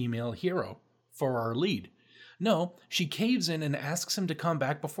female hero for our lead. No, she caves in and asks him to come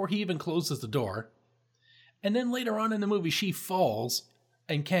back before he even closes the door. And then later on in the movie, she falls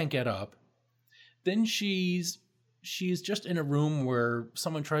and can't get up. Then she's just in a room where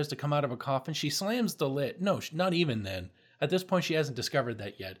someone tries to come out of a coffin. She slams the lid. No, not even then. At this point, she hasn't discovered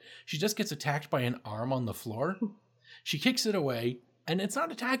that yet. She just gets attacked by an arm on the floor. She kicks it away, and it's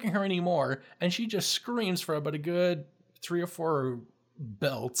not attacking her anymore. And she just screams for about a good 3 or 4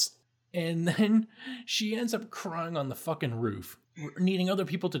 belts. And then she ends up crying on the fucking roof, needing other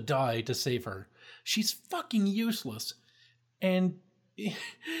people to die to save her. She's fucking useless. And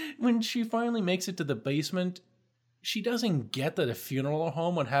when she finally makes it to the basement, she doesn't get that a funeral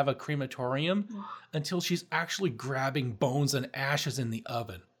home would have a crematorium until she's actually grabbing bones and ashes in the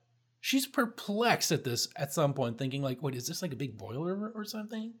oven. She's perplexed at this at some point, thinking wait, is this a big boiler or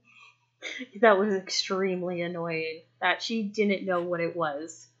something? That was extremely annoying, that she didn't know what it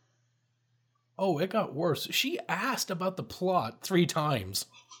was. Oh, it got worse. She asked about the plot 3 times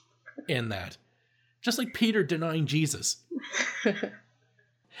in that. Just like Peter denying Jesus.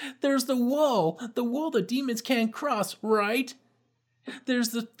 There's the wall that demons can't cross, right? There's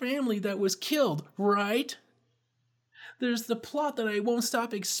the family that was killed, right? There's the plot that I won't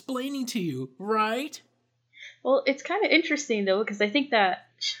stop explaining to you, right? Well, it's kind of interesting, though, because I think that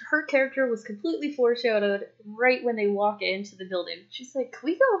her character was completely foreshadowed right when they walk into the building. She's like, "Can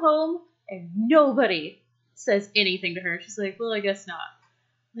we go home?" and nobody says anything to her. She's like, well, I guess not.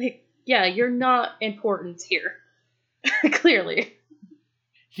 Like, yeah, you're not important here. Clearly.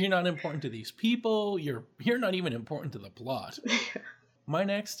 You're not important to these people. You're not even important to the plot. My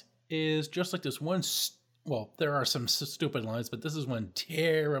next is just like this one. Well, there are some stupid lines, but this is one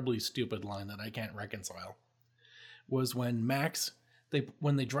terribly stupid line that I can't reconcile. Was when Max,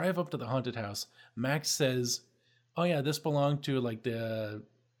 when they drive up to the haunted house, Max says, "Oh yeah, this belonged to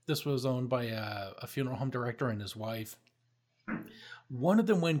this was owned by a funeral home director and his wife." One of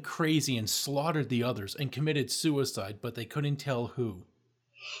them went crazy and slaughtered the others and committed suicide, but they couldn't tell who.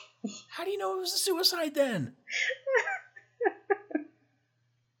 How do you know it was a suicide then?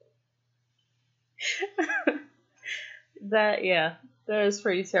 That was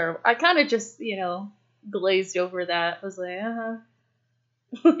pretty terrible. I kind of just, glazed over that. I was like,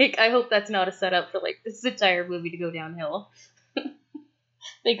 like, I hope that's not a setup for, like, this entire movie to go downhill.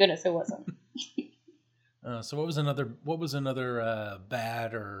 Thank goodness it wasn't. So what was another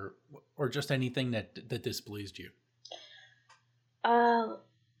bad or just anything that displeased you?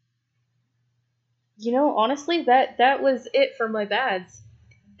 Honestly, that was it for my bads.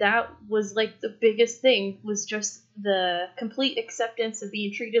 That was like the biggest thing, was just the complete acceptance of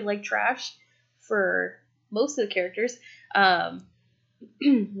being treated like trash for most of the characters.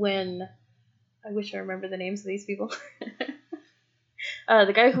 When I wish I remember the names of these people.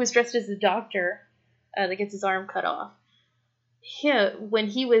 The guy who was dressed as a doctor that gets his arm cut off. When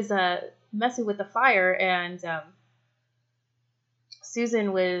he was messing with the fire and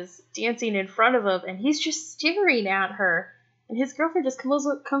Susan was dancing in front of him and he's just staring at her. And his girlfriend just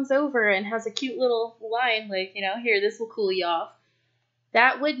comes over and has a cute little line like, here, this will cool you off.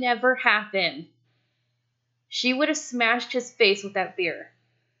 That would never happen. She would have smashed his face with that beer.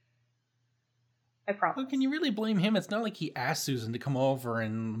 I promise. Well, can you really blame him? It's not like he asked Susan to come over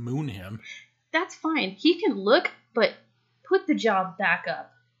and moon him. That's fine. He can look, but put the job back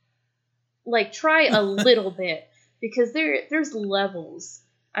up. Like, try a little bit. Because there's levels.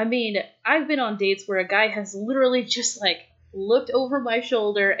 I mean, I've been on dates where a guy has literally just, like, looked over my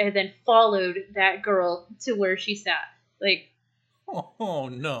shoulder and then followed that girl to where she sat. Like, oh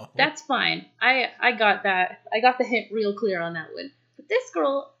no. That's fine. I got that. I got the hint real clear on that one. But this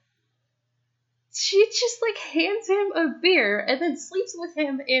girl, she just, like, hands him a beer and then sleeps with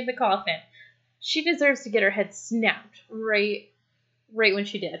him in the coffin. She deserves to get her head snapped right when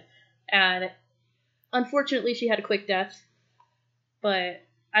she did. And unfortunately, she had a quick death. But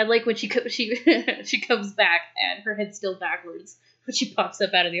I like when she comes back and her head's still backwards when she pops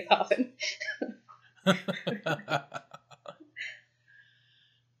up out of the coffin.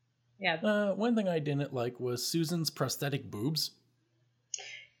 Yeah. One thing I didn't like was Susan's prosthetic boobs.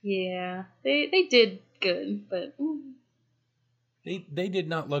 Yeah, they did good, but they did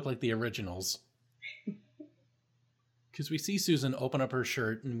not look like the originals. Because we see Susan open up her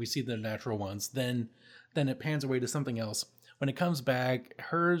shirt and we see the natural ones. Then it pans away to something else. When it comes back,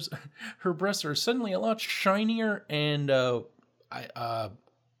 her breasts are suddenly a lot shinier and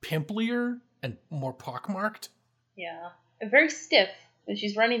pimplier and more pockmarked. Yeah, and very stiff when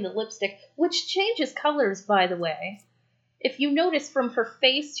she's running the lipstick, which changes colors, by the way. If you notice from her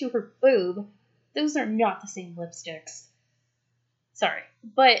face to her boob, those are not the same lipsticks. Sorry.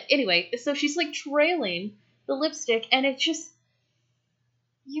 But anyway, so she's like trailing the lipstick, and it's just,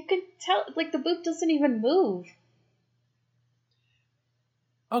 you can tell, like, the boob doesn't even move.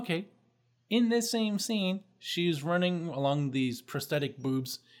 Okay. In this same scene, she's running along these prosthetic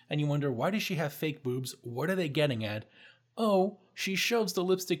boobs, and you wonder, why does she have fake boobs? What are they getting at? Oh, she shoves the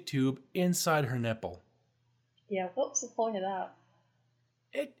lipstick tube inside her nipple. Yeah, what was the point of that?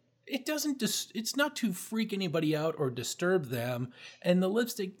 It doesn't, it's not to freak anybody out or disturb them, and the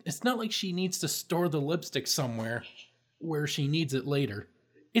lipstick, it's not like she needs to store the lipstick somewhere where she needs it later.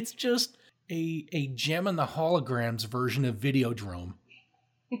 It's just a gem in the holograms version of Videodrome.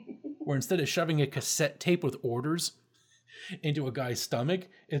 Where instead of shoving a cassette tape with orders into a guy's stomach,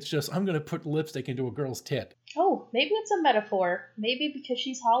 it's just, I'm going to put lipstick into a girl's tit. Oh, maybe it's a metaphor. Maybe because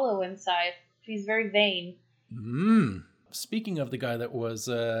she's hollow inside. She's very vain. Speaking of the guy that was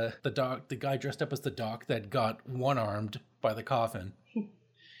the guy dressed up as the doc that got one-armed by the coffin,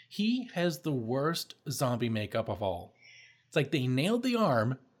 he has the worst zombie makeup of all. It's like they nailed the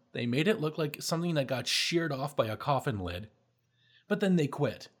arm, they made it look like something that got sheared off by a coffin lid, but then they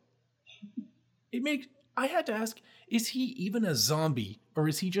quit. I had to ask, is he even a zombie, or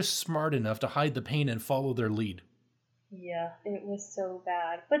is he just smart enough to hide the pain and follow their lead? Yeah, it was so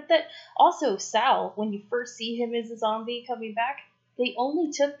bad. But that also, Sal, when you first see him as a zombie coming back, they only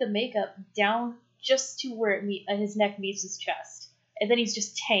took the makeup down just to where his neck meets his chest. And then he's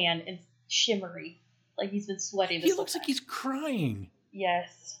just tan and shimmery, like he's been sweating. He looks like he's crying.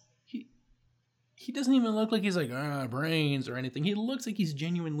 Yes. He doesn't even look like he's like, brains or anything. He looks like he's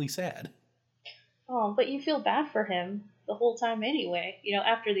genuinely sad. Oh, but you feel bad for him the whole time anyway. You know,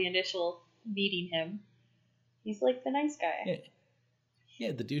 after the initial meeting him, he's like the nice guy.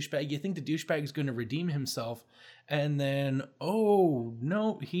 Yeah, the douchebag. You think the douchebag's going to redeem himself, and then, oh,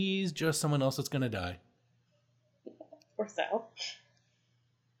 no, he's just someone else that's going to die. Or so.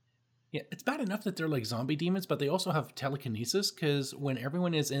 Yeah, it's bad enough that they're like zombie demons, but they also have telekinesis, because when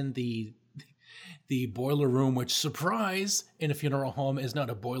everyone is in the boiler room, which, surprise, in a funeral home is not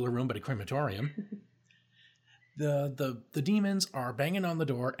a boiler room, but a crematorium, the demons are banging on the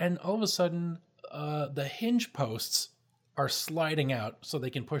door, and all of a sudden, the hinge posts are sliding out so they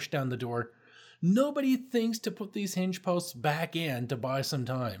can push down the door. Nobody thinks to put these hinge posts back in to buy some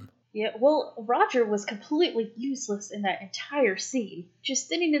time. Yeah, well, Roger was completely useless in that entire scene, just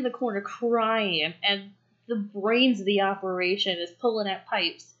sitting in the corner crying, and the brains of the operation is pulling at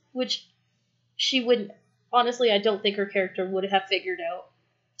pipes, which she wouldn't, honestly, I don't think her character would have figured out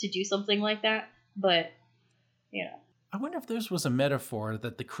to do something like that, but, you know. I wonder if this was a metaphor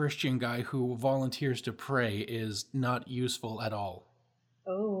that the Christian guy who volunteers to pray is not useful at all.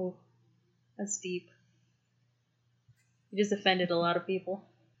 Oh, that's deep. You just offended a lot of people.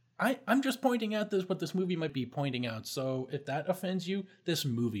 I'm just pointing out what this movie might be pointing out, so if that offends you, this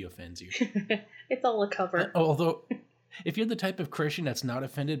movie offends you. It's all a cover. Although, if you're the type of Christian that's not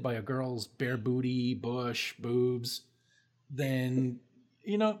offended by a girl's bare booty, bush, boobs, then,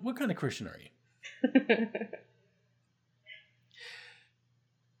 you know, what kind of Christian are you?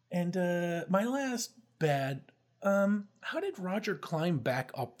 And my last bad, how did Roger climb back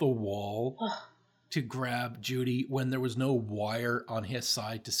up the wall to grab Judy when there was no wire on his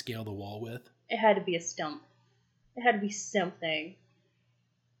side to scale the wall with? It had to be a stump. It had to be something.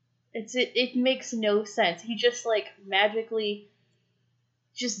 It makes no sense. He just like magically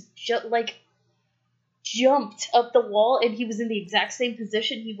jumped up the wall, and he was in the exact same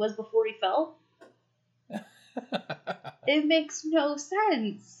position he was before he fell. It makes no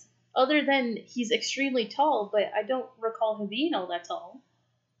sense. Other than he's extremely tall, but I don't recall him being all that tall.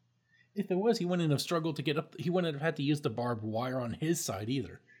 If it was, he wouldn't have struggled to get up. He wouldn't have had to use the barbed wire on his side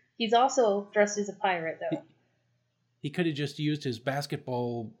either. He's also dressed as a pirate, though. He could have just used his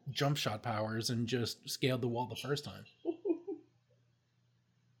basketball jump shot powers and just scaled the wall the first time.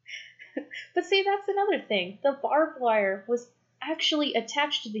 But see, that's another thing. The barbed wire was actually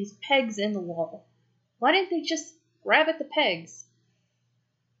attached to these pegs in the wall. Why didn't they just grab at the pegs?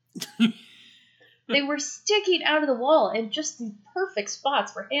 They were sticking out of the wall in just the perfect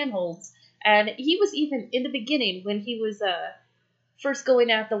spots for handholds. And he was even, in the beginning, when he was first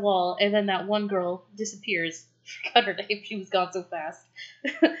going at the wall, and then that one girl disappears. I forgot her name, she was gone so fast.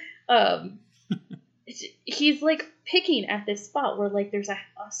 He's like picking at this spot where like there's a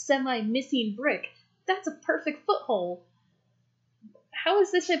semi-missing brick. That's a perfect foothold. How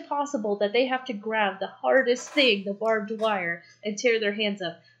is this impossible that they have to grab the hardest thing, the barbed wire, and tear their hands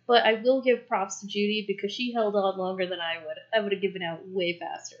up? But I will give props to Judy because she held on longer than I would. I would have given out way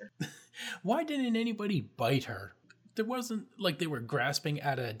faster. Why didn't anybody bite her? There wasn't like they were grasping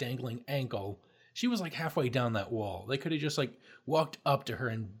at a dangling ankle. She was like halfway down that wall. They could have just like walked up to her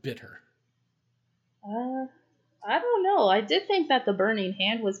and bit her. I don't know. I did think that the burning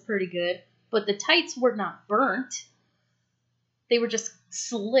hand was pretty good, but the tights were not burnt. They were just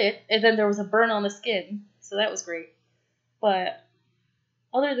slit, and then there was a burn on the skin, so that was great. But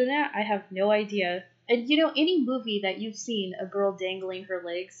other than that, I have no idea. And you know, any movie that you've seen a girl dangling her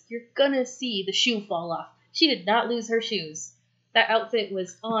legs, you're gonna see the shoe fall off. She did not lose her shoes. That outfit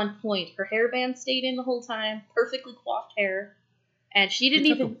was on point. Her hairband stayed in the whole time, perfectly coiffed hair, and she didn't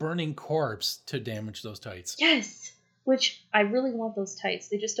even. It took a burning corpse to damage those tights. Yes, which I really want those tights.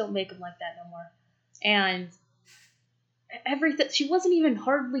 They just don't make them like that no more. And everything. She wasn't even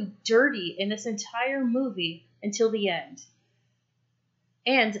hardly dirty in this entire movie until the end.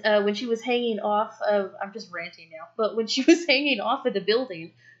 And when she was hanging off of, I'm just ranting now, but when she was hanging off of the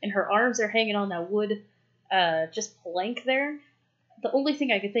building and her arms are hanging on that wood just plank there, the only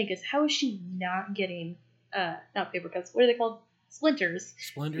thing I could think is, how is she not getting, not paper cuts, what are they called? Splinters.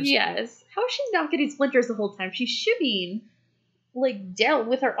 Splinters? Yes. How is she not getting splinters the whole time? She's shimmying, like, down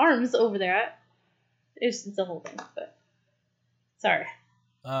with her arms over there. It's a whole thing, but sorry.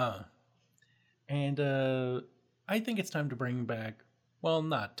 And I think it's time to bring back, well,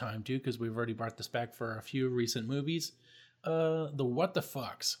 not time to, because we've already brought this back for a few recent movies, the what the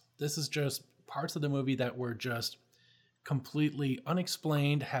fucks. This is just parts of the movie that were just completely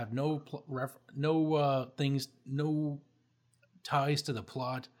unexplained, have no things, no ties to the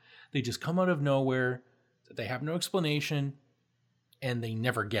plot. They just come out of nowhere. They have no explanation, and they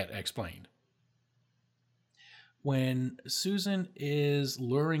never get explained. When Susan is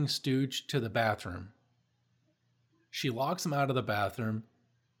luring Stooge to the bathroom, she locks him out of the bathroom,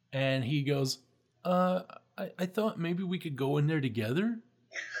 and he goes, I thought maybe we could go in there together?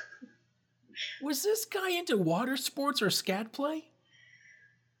 Was this guy into water sports or scat play?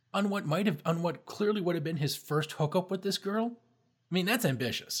 On what clearly would have been his first hookup with this girl? I mean, that's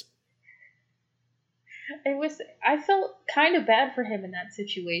ambitious. I felt kind of bad for him in that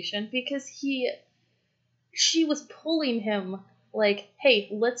situation because she was pulling him like, hey,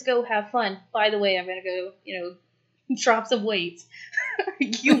 let's go have fun. By the way, I'm going to go, drop some weights.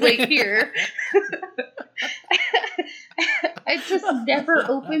 You wait here. It just never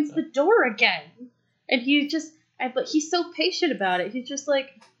opens the door again. And but he's so patient about it. He just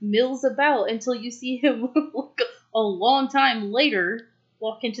like mills about until you see him a long time later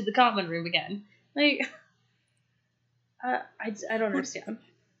walk into the common room again. Like, I don't understand.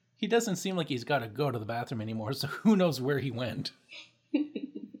 He doesn't seem like he's got to go to the bathroom anymore, so who knows where he went.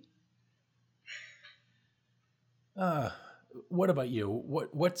 What about you?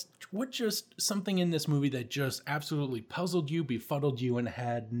 What just something in this movie that just absolutely puzzled you, befuddled you, and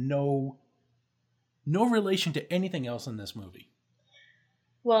had no relation to anything else in this movie?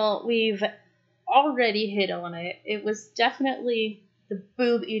 Well, we've already hit on it. It was definitely the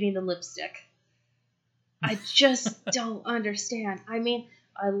boob eating the lipstick. I just don't understand. I mean,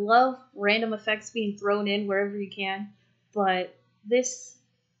 I love random effects being thrown in wherever you can, but it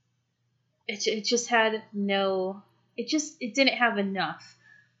just had no... It didn't have enough,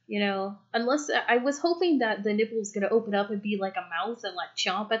 unless I was hoping that the nipple was going to open up and be like a mouth and like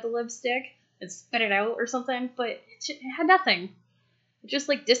chomp at the lipstick and spit it out or something, but it had nothing. It just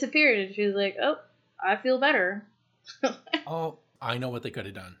like disappeared and she was like, oh, I feel better. Oh, I know what they could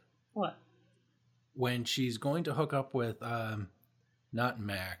have done. What? When she's going to hook up with, not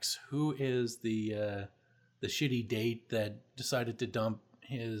Max, who is the shitty date that decided to dump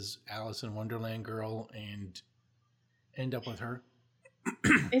his Alice in Wonderland girl and end up with her.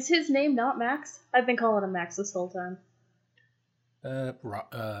 Is his name not Max? I've been calling him Max this whole time.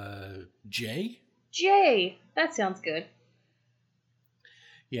 Jay? Jay! That sounds good.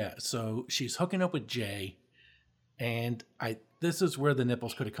 Yeah, so she's hooking up with Jay, and this is where the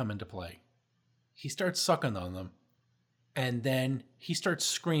nipples could have come into play. He starts sucking on them, and then he starts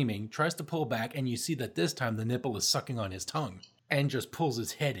screaming, tries to pull back, and you see that this time the nipple is sucking on his tongue, and just pulls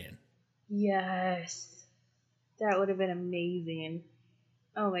his head in. Yes. That would have been amazing.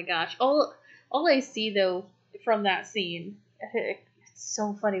 Oh my gosh. All I see, though, from that scene, it's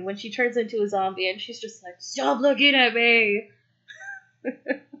so funny. When she turns into a zombie and she's just like, stop looking at me!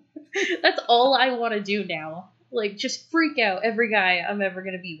 That's all I want to do now. Like, just freak out every guy I'm ever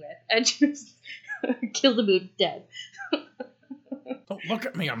going to be with. And just kill the mood dead. Don't look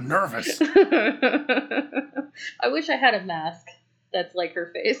at me, I'm nervous. I wish I had a mask that's like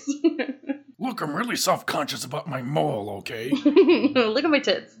her face. Look, I'm really self-conscious about my mole, okay? Look at my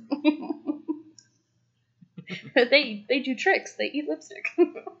tits. They do tricks. They eat lipstick.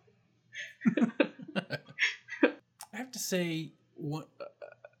 I have to say,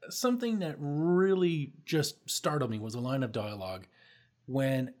 something that really just startled me was a line of dialogue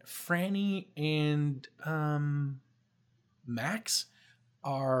when Franny and Max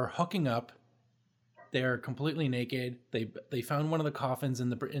are hooking up. They're completely naked. They found one of the coffins in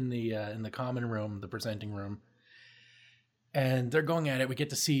the common room, the presenting room, and they're going at it. We get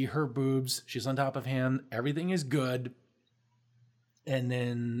to see her boobs. She's on top of him. Everything is good. And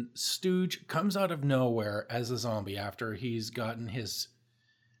then Stooge comes out of nowhere as a zombie after he's gotten his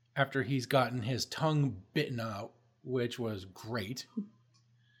tongue bitten out, which was great.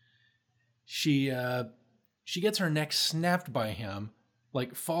 She gets her neck snapped by him.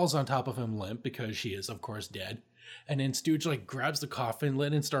 Like, falls on top of him limp because she is, of course, dead. And then Stooge, like, grabs the coffin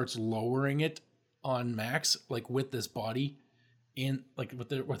lid and starts lowering it on Max, like, with this body in, like,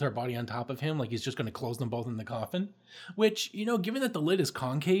 with her body on top of him. Like, he's just going to close them both in the coffin. Which, given that the lid is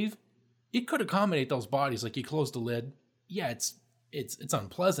concave, it could accommodate those bodies. Like, you close the lid. Yeah, it's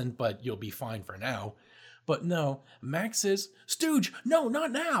unpleasant, but you'll be fine for now. But no, Max says, Stooge, no,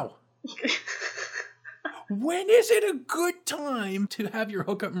 not now. When is it a good time to have your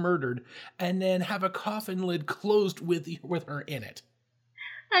hookup murdered and then have a coffin lid closed with her in it?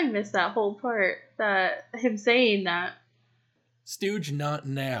 I missed that whole part, that him saying that. Stooge, not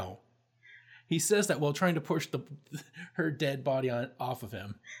now. He says that while trying to push her dead body off of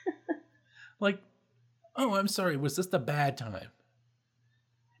him. Like, oh, I'm sorry, was this the bad time?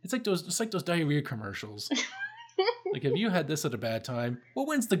 It's like those diarrhea commercials. Like, have you had this at a bad time? Well,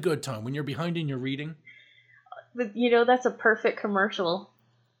 when's the good time? When you're behind in your reading? But, that's a perfect commercial.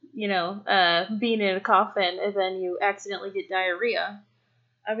 Being in a coffin and then you accidentally get diarrhea.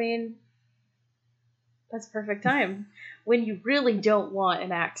 I mean, that's perfect time when you really don't want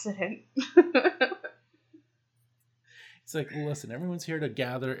an accident. It's like, listen, everyone's here to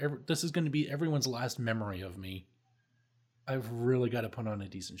gather. This is going to be everyone's last memory of me. I've really got to put on a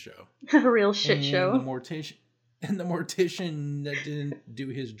decent show. A real shit show. The mortician that didn't do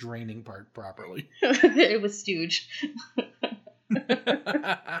his draining part properly. It was Stooge.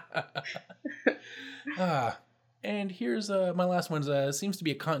 And here's my last one. Seems to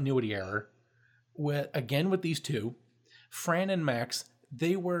be a continuity error. With these two, Fran and Max,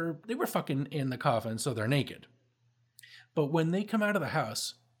 they were fucking in the coffin, so they're naked. But when they come out of the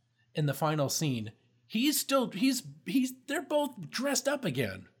house in the final scene, they're both dressed up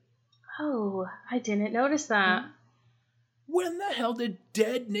again. Oh, I didn't notice that. When the hell did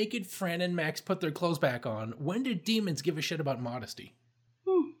dead, naked Fran and Max put their clothes back on? When did demons give a shit about modesty?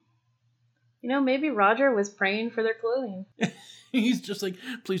 Maybe Roger was praying for their clothing. He's just like,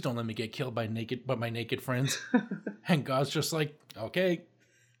 please don't let me get killed by my naked friends. And God's just like, okay.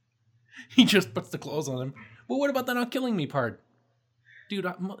 He just puts the clothes on him. Well, what about the not killing me part? Dude,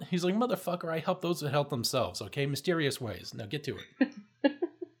 he's like, motherfucker, I help those that help themselves, okay? Mysterious ways. Now get to it.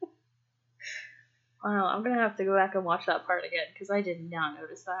 Wow, I'm going to have to go back and watch that part again, because I did not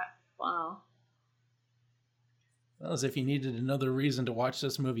notice that. Wow. Well, as if you needed another reason to watch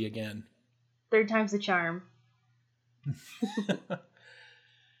this movie again. Third time's the charm.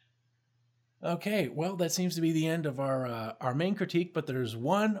 Okay, well, that seems to be the end of our main critique, but there's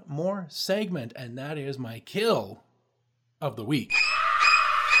one more segment, and that is my kill of the week.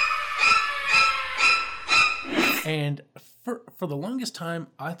 And for the longest time,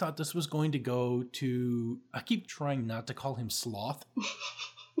 I thought this was going to go to... I keep trying not to call him Sloth.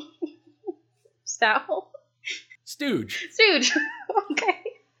 Sal? Stooge. Stooge! Okay.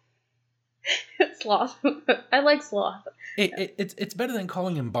 Sloth. I like Sloth. It's better than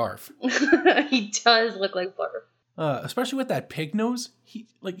calling him Barf. He does look like Barf. Especially with that pig nose.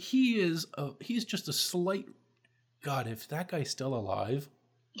 He's just a slight... God, if that guy's still alive...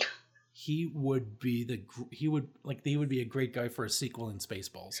 He would be a great guy for a sequel in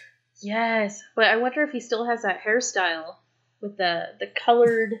Spaceballs. Yes, but I wonder if he still has that hairstyle with the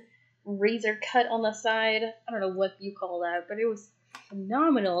colored razor cut on the side. I don't know what you call that, but it was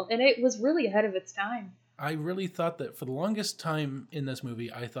phenomenal, and it was really ahead of its time. I really thought that for the longest time in this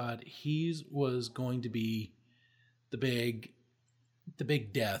movie, I thought he was going to be the big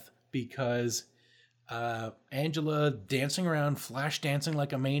death, because Angela dancing around, flash dancing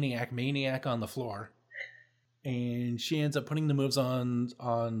like a maniac on the floor. And she ends up putting the moves on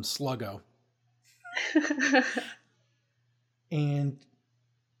Sluggo. And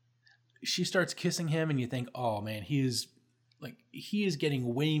she starts kissing him, and you think, oh man, he is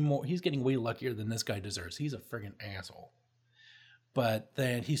getting way luckier than this guy deserves. He's a friggin' asshole. But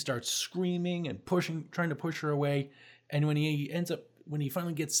then he starts screaming and trying to push her away. And when he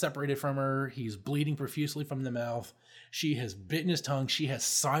finally gets separated from her, he's bleeding profusely from the mouth. She has bitten his tongue. She has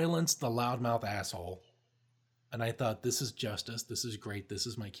silenced the loudmouth asshole. And I thought, this is justice. This is great. This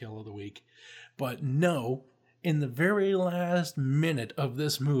is my kill of the week. But no, in the very last minute of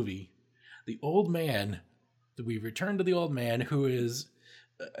this movie, we return to the old man, who is,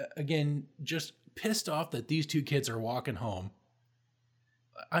 again, just pissed off that these two kids are walking home.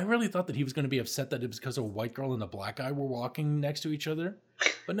 I really thought that he was going to be upset that it was because a white girl and a black guy were walking next to each other.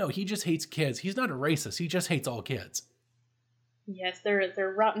 But no, he just hates kids. He's not a racist. He just hates all kids. Yes,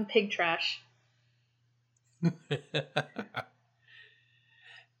 they're rotten pig trash.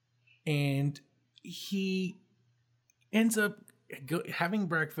 And he ends up having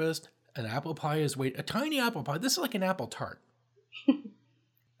breakfast. An apple pie is a tiny apple pie. This is like an apple tart.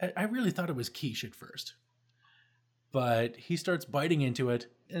 I really thought it was quiche at first. But he starts biting into it,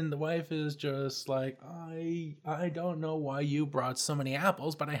 and the wife is just like, I don't know why you brought so many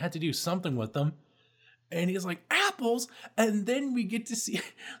apples, but I had to do something with them. And he's like, apples? And then we get to see,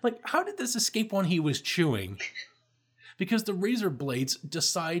 how did this escape when he was chewing? Because the razor blades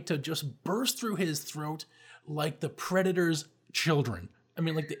decide to just burst through his throat like the Predator's children. I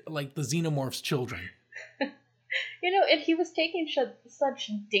mean, like the Xenomorph's children. And he was taking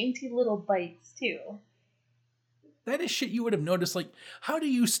such dainty little bites, too. That is shit you would have noticed. How do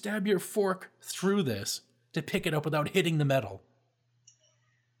you stab your fork through this to pick it up without hitting the metal?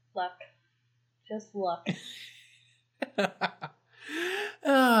 Luck. Just luck.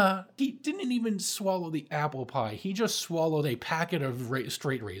 He didn't even swallow the apple pie. He just swallowed a packet of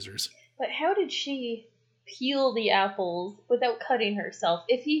straight razors. But how did she